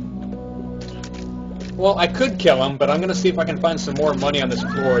 Well, I could kill him, but I'm gonna see if I can find some more money on this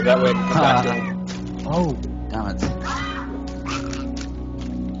floor. That way I can come back to him. Oh, damn it.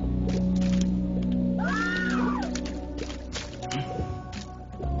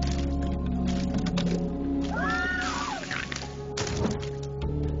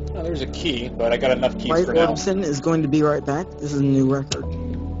 Oh, there's a key, but I got enough keys White for now. Orbison is going to be right back. This is a new record.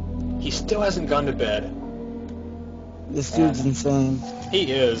 He still hasn't gone to bed. This dude's insane.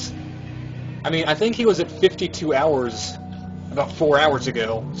 He is. I mean, I think he was at 52 hours about 4 hours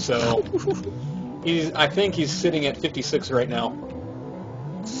ago, so I think he's sitting at 56 right now.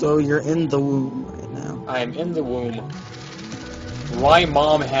 So you're in the womb right now. I'm in the womb. Why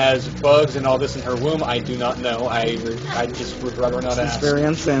Mom has bugs and all this in her womb, I do not know. I just would rather not It's ask. very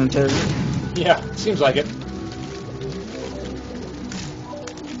unsanitary. Yeah, seems like it.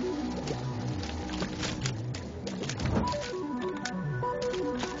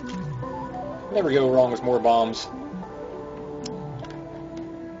 Never go wrong with more bombs.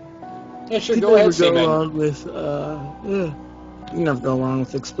 Yeah, sure, You go ahead, never go Seaman. wrong with, you never go wrong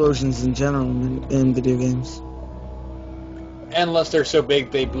with explosions in general in video games. Unless they're so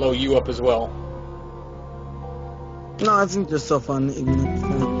big they blow you up as well. No, I think they're still fun, even if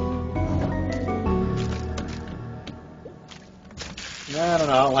I don't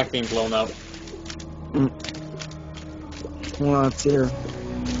know, I don't like being blown up. well, it's here. I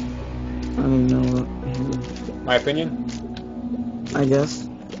don't even know what. My opinion? I guess.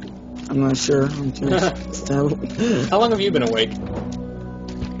 I'm not sure. I'm just still. How long have you been awake?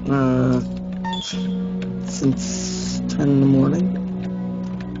 Since 10 in the morning.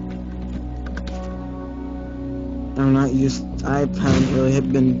 I'm not used. I haven't really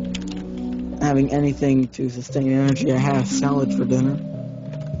been having anything to sustain energy. I had a salad for dinner.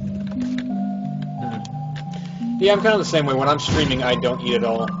 Yeah, I'm kind of the same way. When I'm streaming, I don't eat at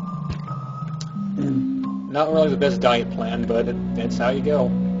all. Not really the best diet plan, but it's how you go.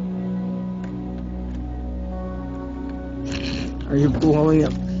 Are you blowing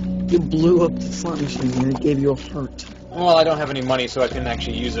up? You blew up the slot machine and it gave you a heart. Well, I don't have any money, so I couldn't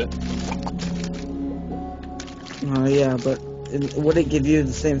actually use it. Yeah, but would it give you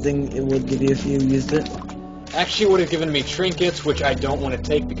the same thing it would give you if you used it? Actually, it would have given me trinkets, which I don't want to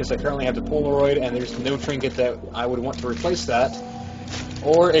take because I currently have the Polaroid, and there's no trinket that I would want to replace that.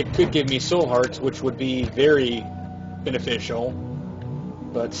 Or it could give me soul hearts, which would be very beneficial.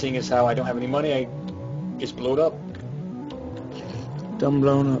 But seeing as how I don't have any money, I just blew it up. Dumb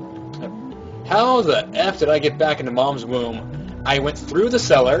blown up. How the F did I get back into Mom's womb? I went through the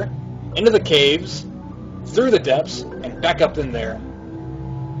cellar, into the caves, through the depths, and back up in there.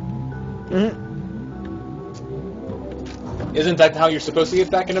 Isn't that how you're supposed to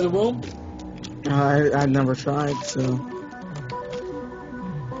get back into the womb? I've never tried, so...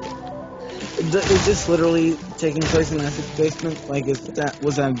 Is this literally taking place in Issac's basement? Like,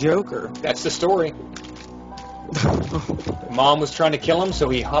 was that a joke, or...? That's the story. Mom was trying to kill him, so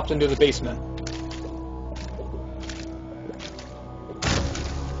he hopped into the basement.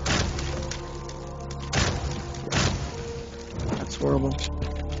 That's horrible.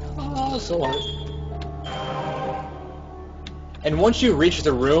 Oh, so hard. And once you reach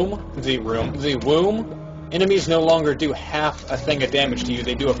the womb, enemies no longer do half a thing of damage to you.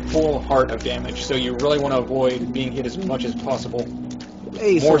 They do a full heart of damage, so you really want to avoid being hit as much as possible.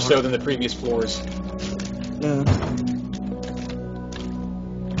 More so than the previous floors. Yeah.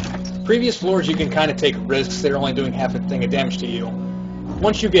 Previous floors you can kind of take risks. They're only doing half a thing of damage to you.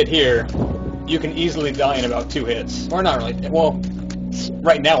 Once you get here, you can easily die in about 2 hits. Or not really. Well,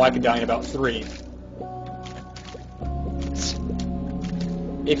 right now I could die in about 3.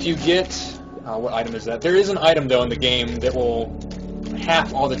 If you get... what item is that? There is an item, though, in the game that will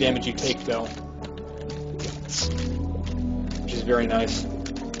half all the damage you take, though. Which is very nice.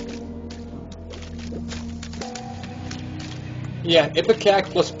 Yeah, Ipecac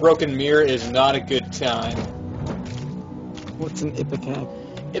plus Broken Mirror is not a good time. What's an Ipecac?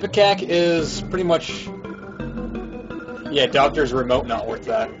 Ipecac is pretty much... Yeah, Doctor's Remote, not worth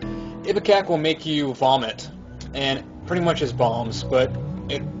that. Ipecac will make you vomit, and pretty much as bombs, but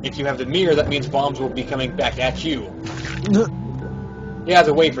if you have the mirror, that means bombs will be coming back at you. Yeah,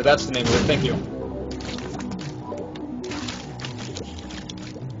 the wafer, that's the name of it, thank you.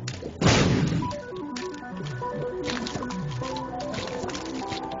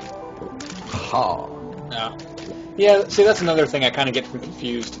 Ha. Yeah, see, that's another thing I kind of get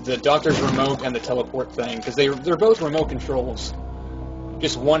confused. The Doctor's Remote and the teleport thing, because they're both remote controls.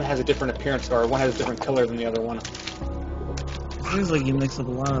 Just one has a different appearance, or one has a different color than the other one. Seems like you mix up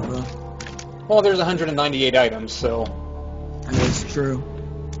a lot of them. Well, there's 198 items, so... That's true.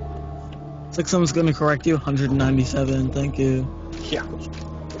 It's like someone's gonna correct you. 197, thank you. Yeah.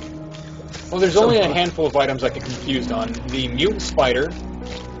 Well, there's only a handful of items I get confused on. The Mutant Spider,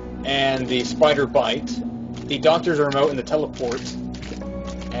 and the Spider Bite, the Doctor's Remote and the Teleport,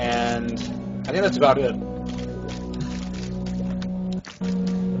 and I think that's about it.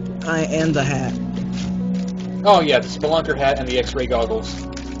 And the hat. Oh yeah, the Spelunker hat and the X-ray goggles.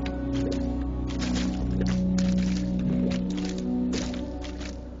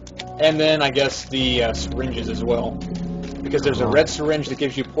 And then I guess the syringes as well. Because there's a red syringe that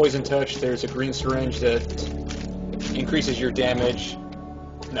gives you poison touch, there's a green syringe that increases your damage.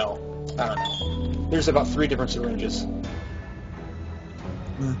 No, I don't know. There's about 3 different syringes.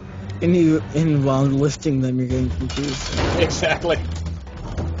 And while listing them, you're getting confused. Exactly.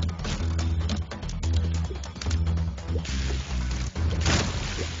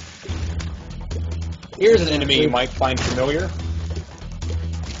 Here's an enemy you might find familiar.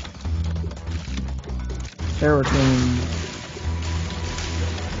 Hurricane.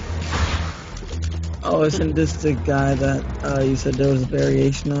 Oh, isn't this the guy that you said there was a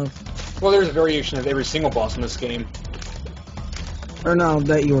variation of? Well, there's a variation of every single boss in this game. Or no,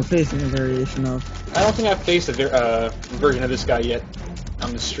 that you were facing a variation of. I don't think I've faced a version of this guy yet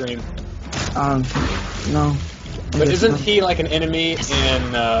on the stream. No. But isn't he like an enemy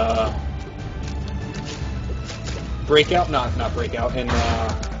in Breakout? Not Breakout. In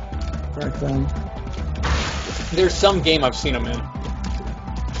Crackdown. there's some game I've seen him in.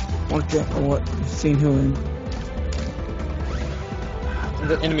 What? Seen who in?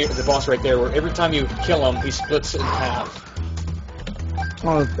 The enemy, the boss right there, where every time you kill him, he splits it in half.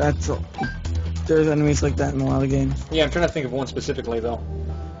 Oh, there's enemies like that in a lot of games. Yeah, I'm trying to think of one specifically though.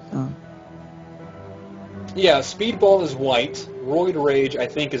 Oh. Yeah, Speedball is white, Roid Rage I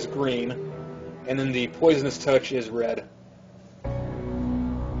think is green, and then the Poisonous Touch is red.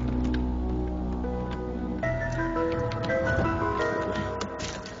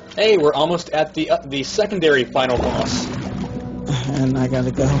 Hey, we're almost at the secondary final boss. And I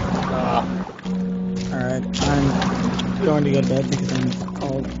gotta go. Alright, I'm going to go to bed because I'm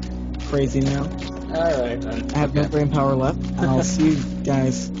all crazy now. Alright then. I have no brain power left, and I'll see you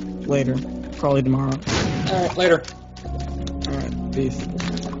guys later. Probably tomorrow. Alright, later. Alright, peace.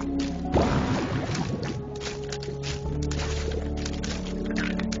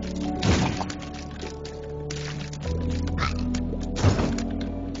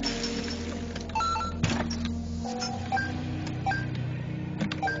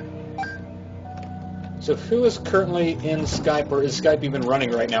 So who is currently in Skype, or is Skype even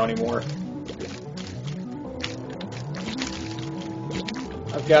running right now anymore?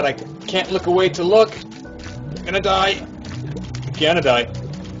 I can't look away to look. I'm gonna die. Gonna die.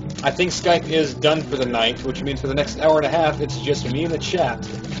 I think Skype is done for the night, which means for the next hour and a half, it's just me in the chat.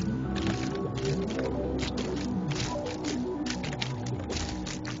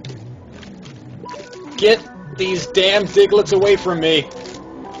 Get these damn Diglets away from me.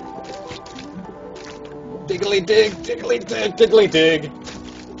 Diggly dig, diggly dig, diggly dig.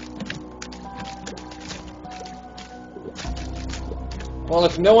 Well,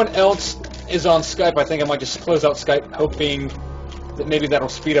 if no one else is on Skype, I think I might just close out Skype, hoping that maybe that'll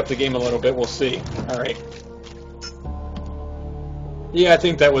speed up the game a little bit. We'll see. Alright. Yeah, I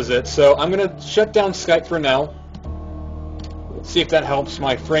think that was it. So I'm going to shut down Skype for now. See if that helps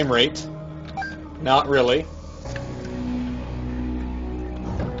my frame rate. Not really.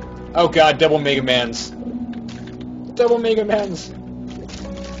 Oh god, double Mega Mans. Double Mega Mans.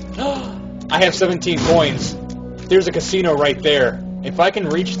 I have 17 coins. There's a casino right there. If I can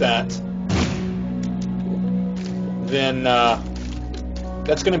reach that, then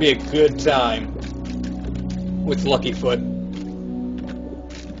that's going to be a good time with Lucky Foot.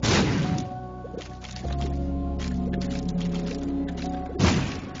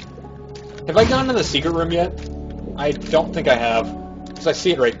 Have I gone to the secret room yet? I don't think I have, because I see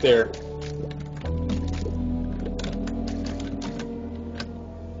it right there.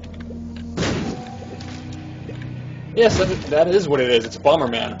 Yes, that is what it is. It's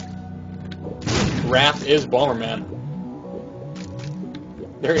Bomberman. Wrath is Bomberman.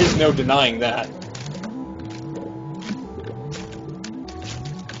 There is no denying that.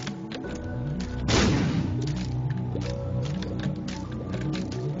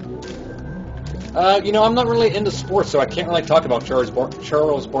 You know, I'm not really into sports, so I can't really talk about Charles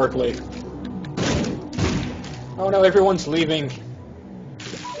Barkley. Oh no, everyone's leaving.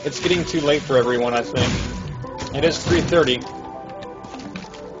 It's getting too late for everyone, I think. It is 3:30.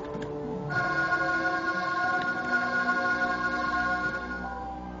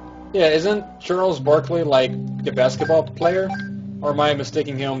 Yeah, isn't Charles Barkley like a basketball player? Or am I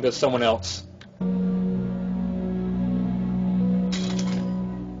mistaking him to someone else?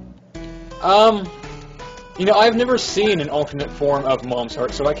 You know, I've never seen an alternate form of Mom's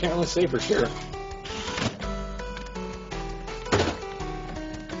Heart, so I can't really say for sure.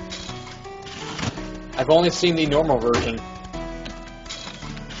 I've only seen the normal version.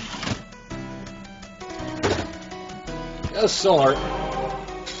 That's Soul Heart.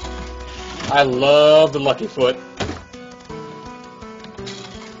 I love the Lucky Foot.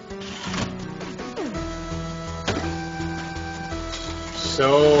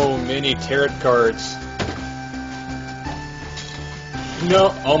 So many tarot cards.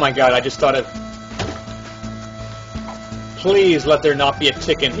 No, oh my god, I just thought of... Please let there not be a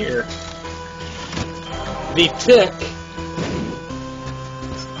tick in here. The tick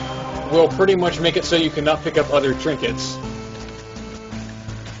will pretty much make it so you cannot pick up other trinkets.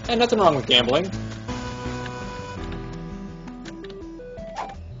 And nothing wrong with gambling.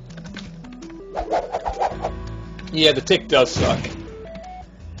 Yeah, the tick does suck.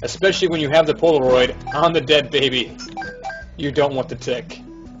 Especially when you have the Polaroid on the dead baby. You don't want the tick.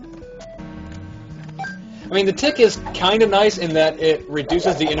 I mean, the tick is kind of nice in that it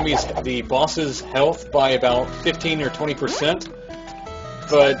reduces the boss's health by about 15 or 20%,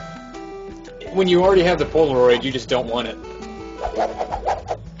 but when you already have the Polaroid, you just don't want it.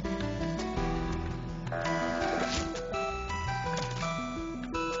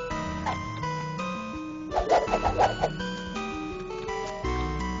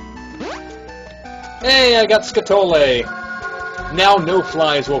 Hey, I got Scatole! Now no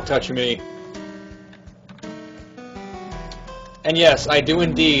flies will touch me. And yes, I do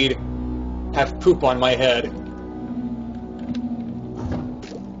indeed have poop on my head.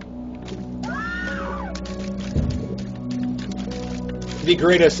 The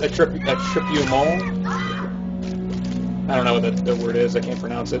greatest attribuement? I don't know what the word is, I can't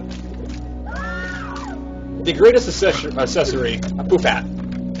pronounce it. The greatest accessory, a poop hat.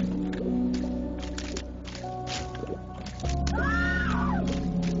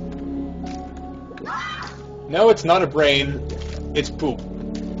 No, it's not a brain, it's poop.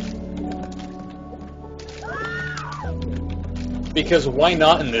 Because why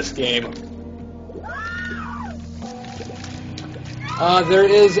not in this game? There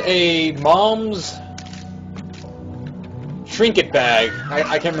is a mom's trinket bag.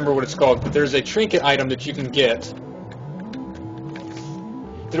 I can't remember what it's called, but there's a trinket item that you can get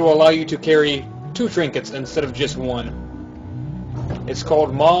that will allow you to carry 2 trinkets instead of just 1. It's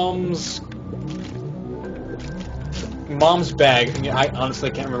called Mom's bag. I mean, I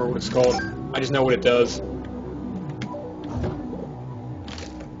honestly can't remember what it's called. I just know what it does.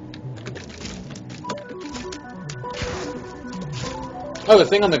 Oh, the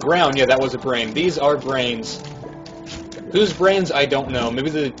thing on the ground, yeah, that was a brain. These are brains. Whose brains, I don't know. Maybe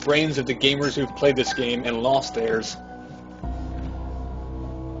the brains of the gamers who've played this game and lost theirs.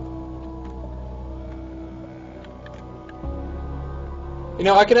 You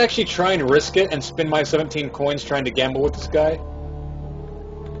know, I could actually try and risk it and spend my 17 coins trying to gamble with this guy.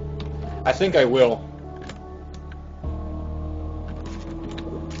 I think I will.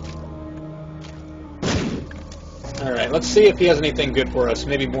 Alright, let's see if he has anything good for us.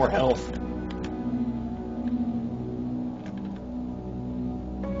 Maybe more health.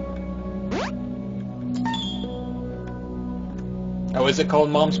 Oh, is it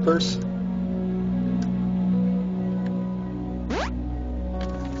called Mom's Purse?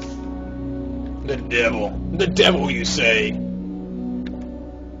 The devil. The devil, you say?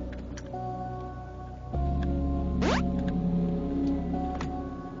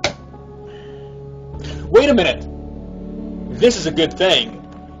 Wait a minute! This is a good thing.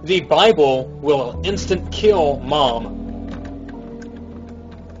 The Bible will instant kill Mom.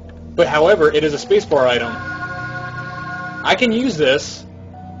 But however, it is a spacebar item. I can use this,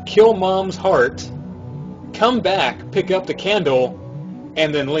 kill Mom's heart, come back, pick up the candle,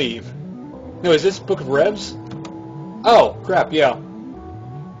 and then leave. No, is this Book of Revs? Oh, crap, yeah.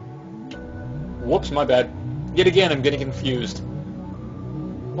 Whoops, my bad. Yet again, I'm getting confused.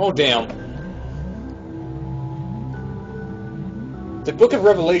 Oh, damn. The Book of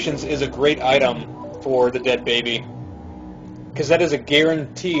Revelations is a great item for the dead baby, because that is a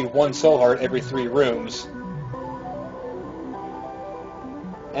guaranteed 1 soul heart every 3 rooms.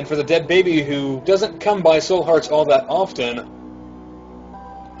 And for the dead baby who doesn't come by soul hearts all that often,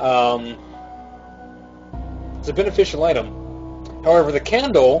 it's a beneficial item. However, the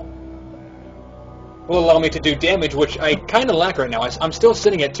candle will allow me to do damage, which I kind of lack right now. I'm still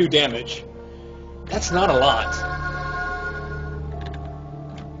sitting at 2 damage. That's not a lot.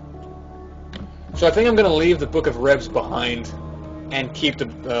 So I think I'm going to leave the Book of Revs behind and keep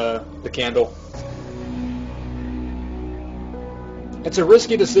the candle. It's a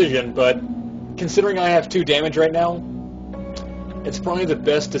risky decision, but considering I have 2 damage right now, it's probably the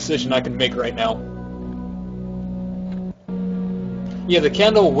best decision I can make right now. Yeah, the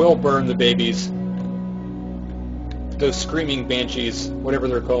candle will burn the babies. Those screaming banshees, whatever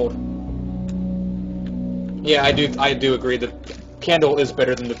they're called. Yeah, I do agree that candle is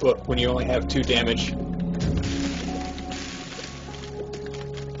better than the book when you only have 2 damage.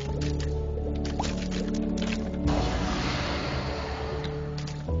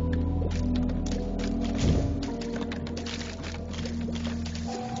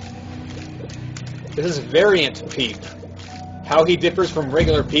 This is Variant Peep. How he differs from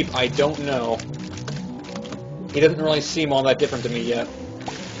regular Peep, I don't know. He doesn't really seem all that different to me yet.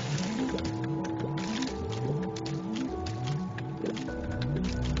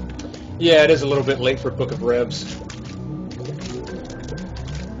 Yeah, it is a little bit late for Book of Revs.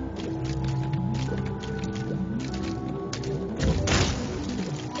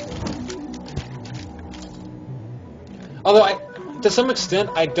 Although To some extent,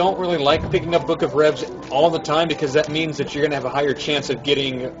 I don't really like picking up Book of Revs all the time because that means that you're going to have a higher chance of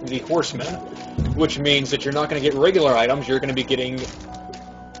getting the Horsemen, which means that you're not going to get regular items, you're going to be getting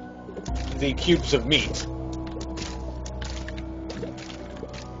the cubes of meat.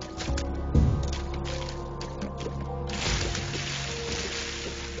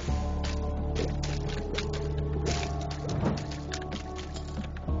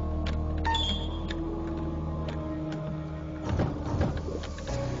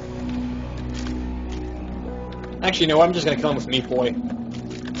 Actually, no, I'm just going to kill him with Meat Boy.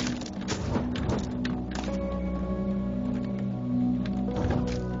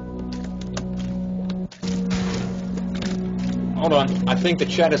 Hold on, I think the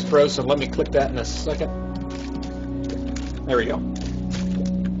chat is froze, so let me click that in a second. There we go.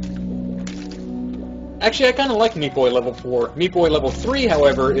 Actually, I kind of like Meat Boy level 4. Meat Boy level 3,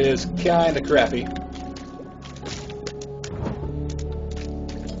 however, is kind of crappy.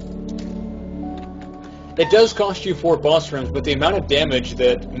 It does cost you 4 boss rooms, but the amount of damage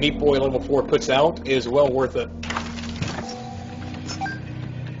that Meat Boy level 4 puts out is well worth it.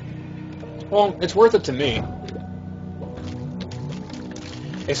 Well, it's worth it to me.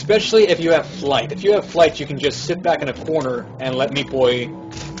 Especially if you have flight. If you have flight, you can just sit back in a corner and let Meat Boy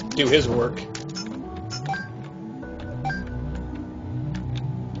do his work.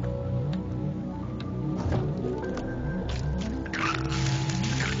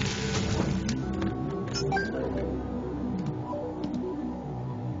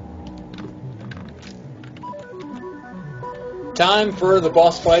 Time for the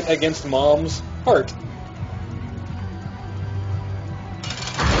boss fight against Mom's Heart.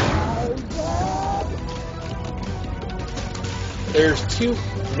 There's 2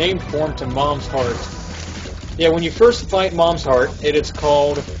 name form to Mom's Heart. Yeah, when you first fight Mom's Heart, it is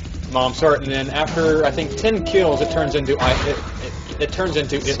called Mom's Heart, and then after I think 10 kills, it turns into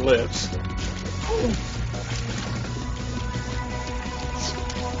It Lives.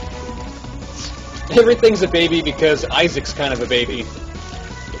 Everything's a baby because Isaac's kind of a baby.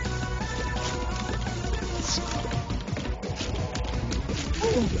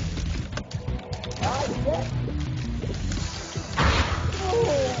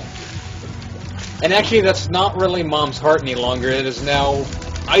 And actually, that's not really Mom's Heart any longer. It is now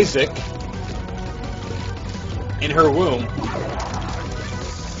Issac in her womb.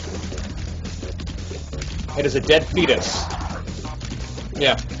 It is a dead fetus.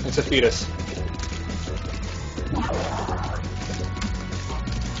 Yeah, it's a fetus.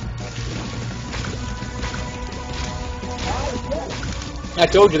 I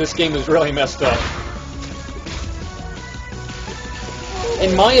told you this game is really messed up.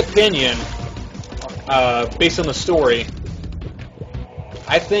 In my opinion, based on the story,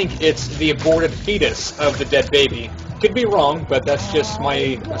 I think it's the aborted fetus of the dead baby. Could be wrong, but that's just my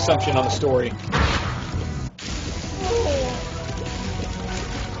assumption on the story.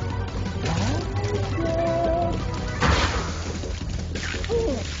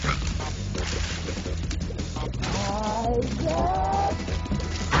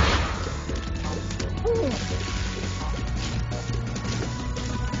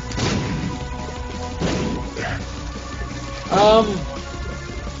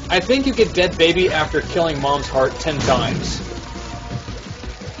 I think you get dead baby after killing Mom's Heart 10 times.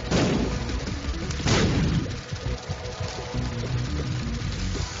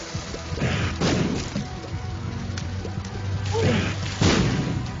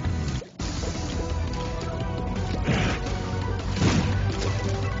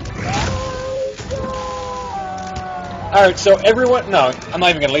 Alright, so everyone... No, I'm not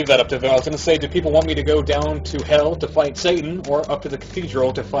even going to leave that up to them. I was going to say, do people want me to go down to Hell to fight Satan, or up to the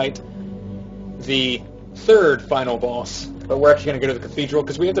Cathedral to fight the 3rd final boss? But we're actually going to go to the Cathedral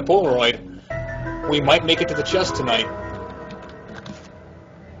because we have the Polaroid. We might make it to the chest tonight.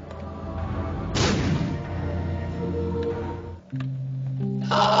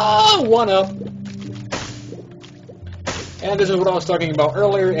 Ah, 1-up. And this is what I was talking about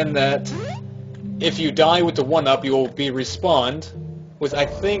earlier, in that if you die with the 1-up, you will be respawned with, I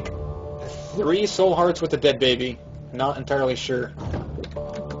think, 3 soul hearts with the dead baby. Not entirely sure.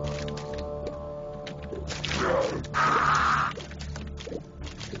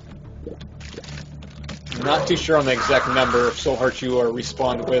 Not too sure on the exact number of soul hearts you are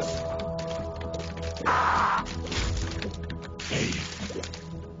respawned with.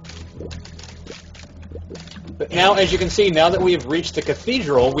 But now, as you can see, now that we have reached the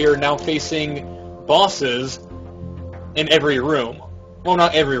Cathedral, we are now facing bosses in every room. Well,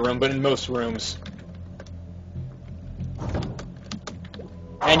 not every room, but in most rooms.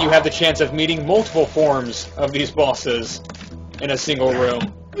 And you have the chance of meeting multiple forms of these bosses. in a single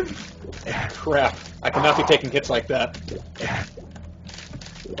room. Crap. I cannot be taking hits like that.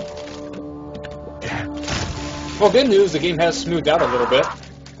 Well, good news, the game has smoothed out a little bit.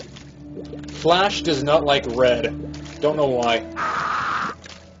 Flash does not like red. Don't know why.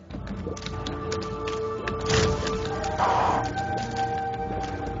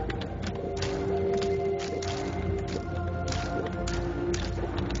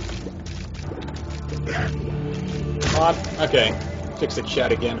 Okay, fix the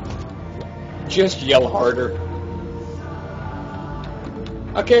chat again. Just yell harder.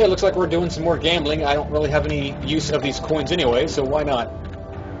 Okay, it looks like we're doing some more gambling. I don't really have any use of these coins anyway, so why not?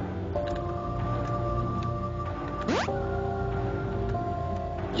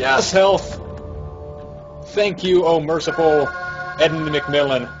 Yes, health! Thank you, oh merciful Edmund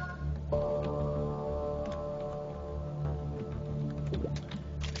McMillan.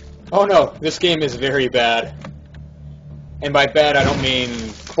 Oh no, this game is very bad. And by bad, I don't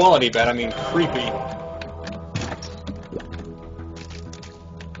mean quality bad, I mean creepy.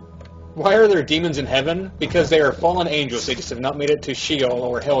 Why are there demons in heaven? Because they are fallen angels, they just have not made it to Sheol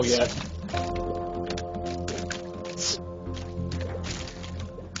or hell yet.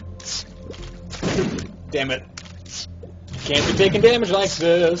 Damn it. Can't be taking damage like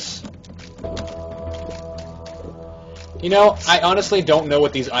this. You know, I honestly don't know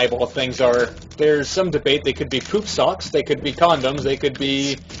what these eyeball things are. There's some debate. They could be poop socks, they could be condoms, they could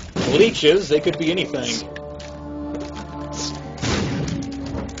be leeches, they could be anything.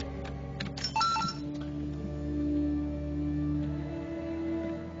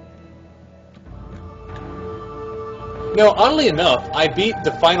 No, oddly enough, I beat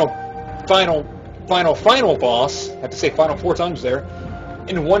the final boss, I have to say final 4 times there,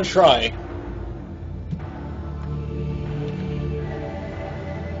 in one try.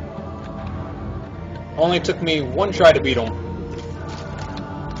 Only took me one try to beat him.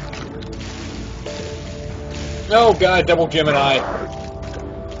 Oh god, double Gemini.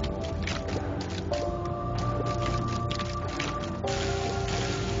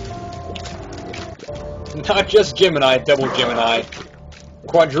 Not just Gemini, double Gemini.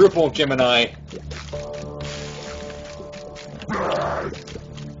 Quadruple Gemini.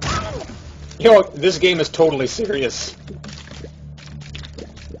 Yo, this game is totally serious.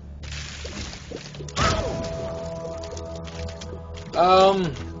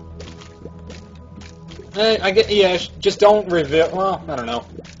 I get, yeah, just don't reveal, well, I don't know.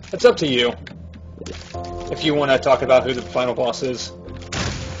 It's up to you. If you want to talk about who the final boss is.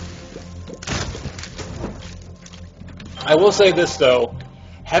 I will say this, though.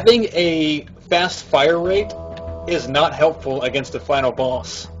 Having a fast fire rate is not helpful against the final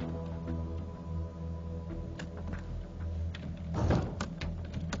boss.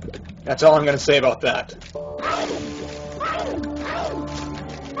 That's all I'm going to say about that.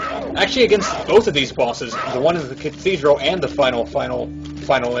 Actually, against both of these bosses, the one in the cathedral and the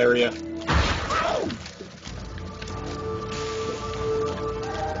final area.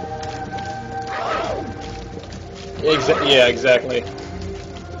 Yeah, exactly.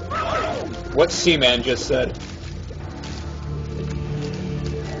 What Seaman just said.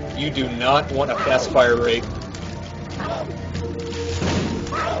 You do not want a fast fire rate.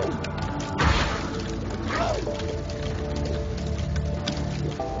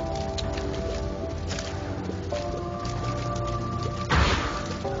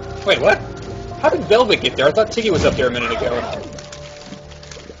 Wait, what? How did Velvet get there? I thought Tiggy was up there a minute ago.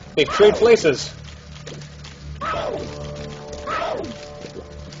 They trade places.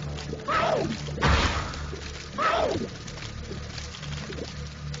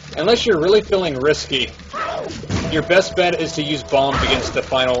 Unless you're really feeling risky, your best bet is to use bombs against the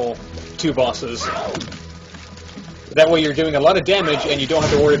final 2 bosses. That way you're doing a lot of damage and you don't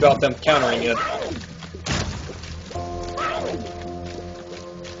have to worry about them countering it.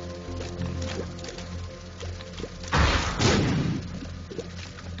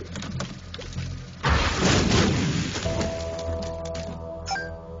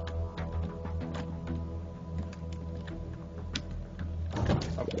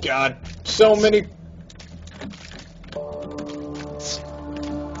 God, so many...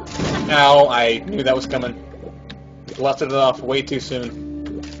 Ow, I knew that was coming. Blasted it off way too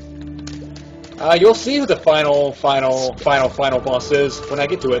soon. You'll see who the final boss is when I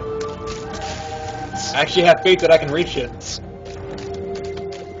get to it. I actually have faith that I can reach it.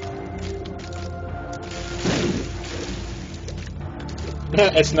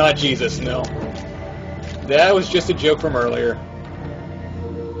 It's not Jesus, no. That was just a joke from earlier.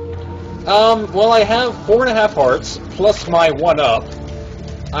 Well, I have 4.5 hearts, plus my 1-up.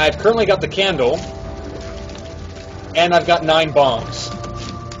 I've currently got the candle. and I've got 9 bombs.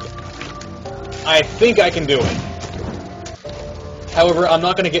 I think I can do it. However, I'm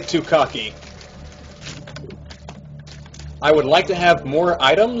not going to get too cocky. I would like to have more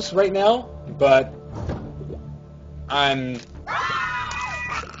items right now, but I'm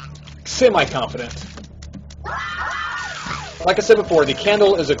semi-confident. Like I said before, the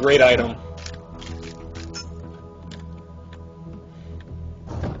candle is a great item.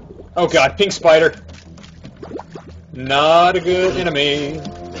 Oh god, pink spider. Not a good enemy.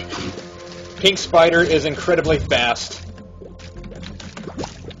 Pink spider is incredibly fast.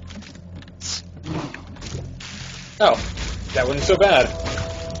 Oh, that wasn't so bad.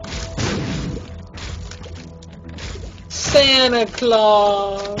 Santa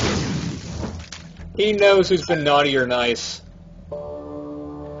Claus! He knows who's been naughty or nice.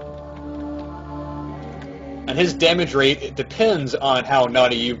 And his damage rate, it depends on how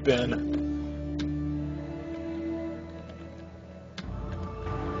naughty you've been.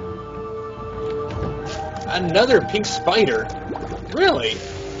 Another pink spider? Really?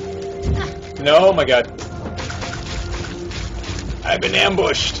 No, oh my god. I've been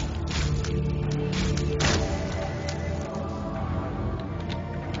ambushed.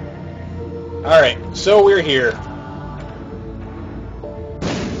 Alright, so we're here.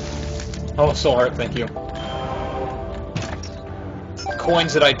 Oh, soul heart, thank you.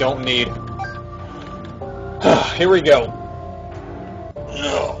 Coins that I don't need. Here we go.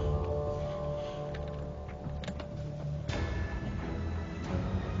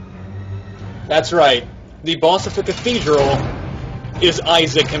 That's right. The boss of the cathedral is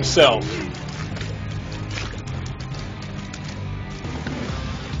Issac himself.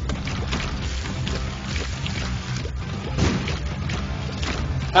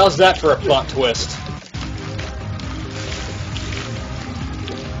 How's that for a plot twist?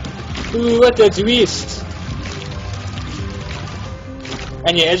 Ooh, what a twist!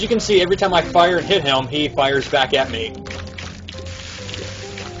 And yeah, as you can see, every time I fire and hit him, he fires back at me.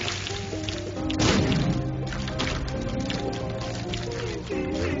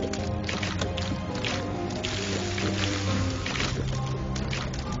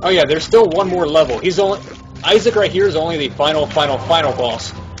 Oh yeah, there's still one more level. Issac right here is only the final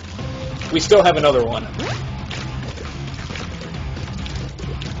boss. We still have another one.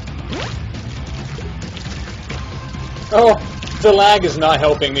 Oh, the lag is not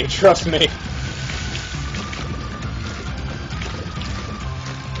helping me, trust me.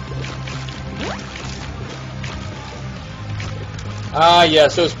 Ah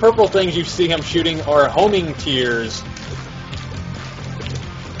yes, those purple things you see him shooting are homing tears.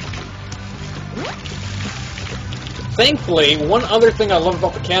 Thankfully, one other thing I love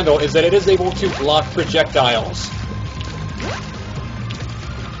about the candle is that it is able to block projectiles.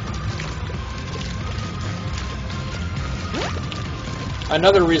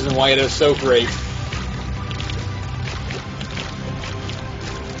 Another reason why it is so great.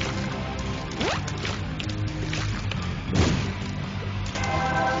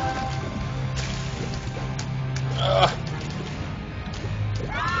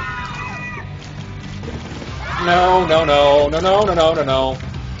 No, no, no, no, no, no, no, no, no.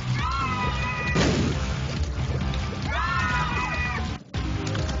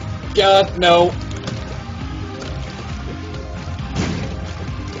 God, no.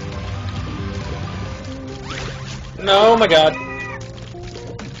 No, my god.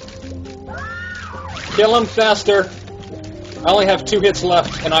 Kill him faster. I only have 2 hits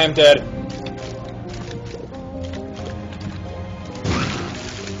left, and I am dead.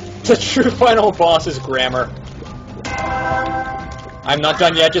 The true final boss is grammar. I'm not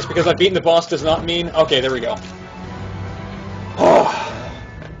done yet. Just because I've beaten the boss does not mean... Okay, there we go. Oh.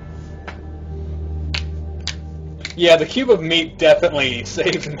 Yeah, the cube of meat definitely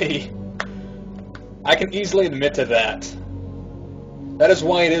saved me. I can easily admit to that. That is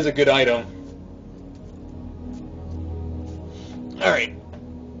why it is a good item. Alright.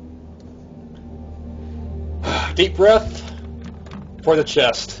 Deep breath for the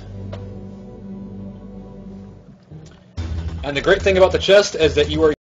chest. And the great thing about the chest is that you are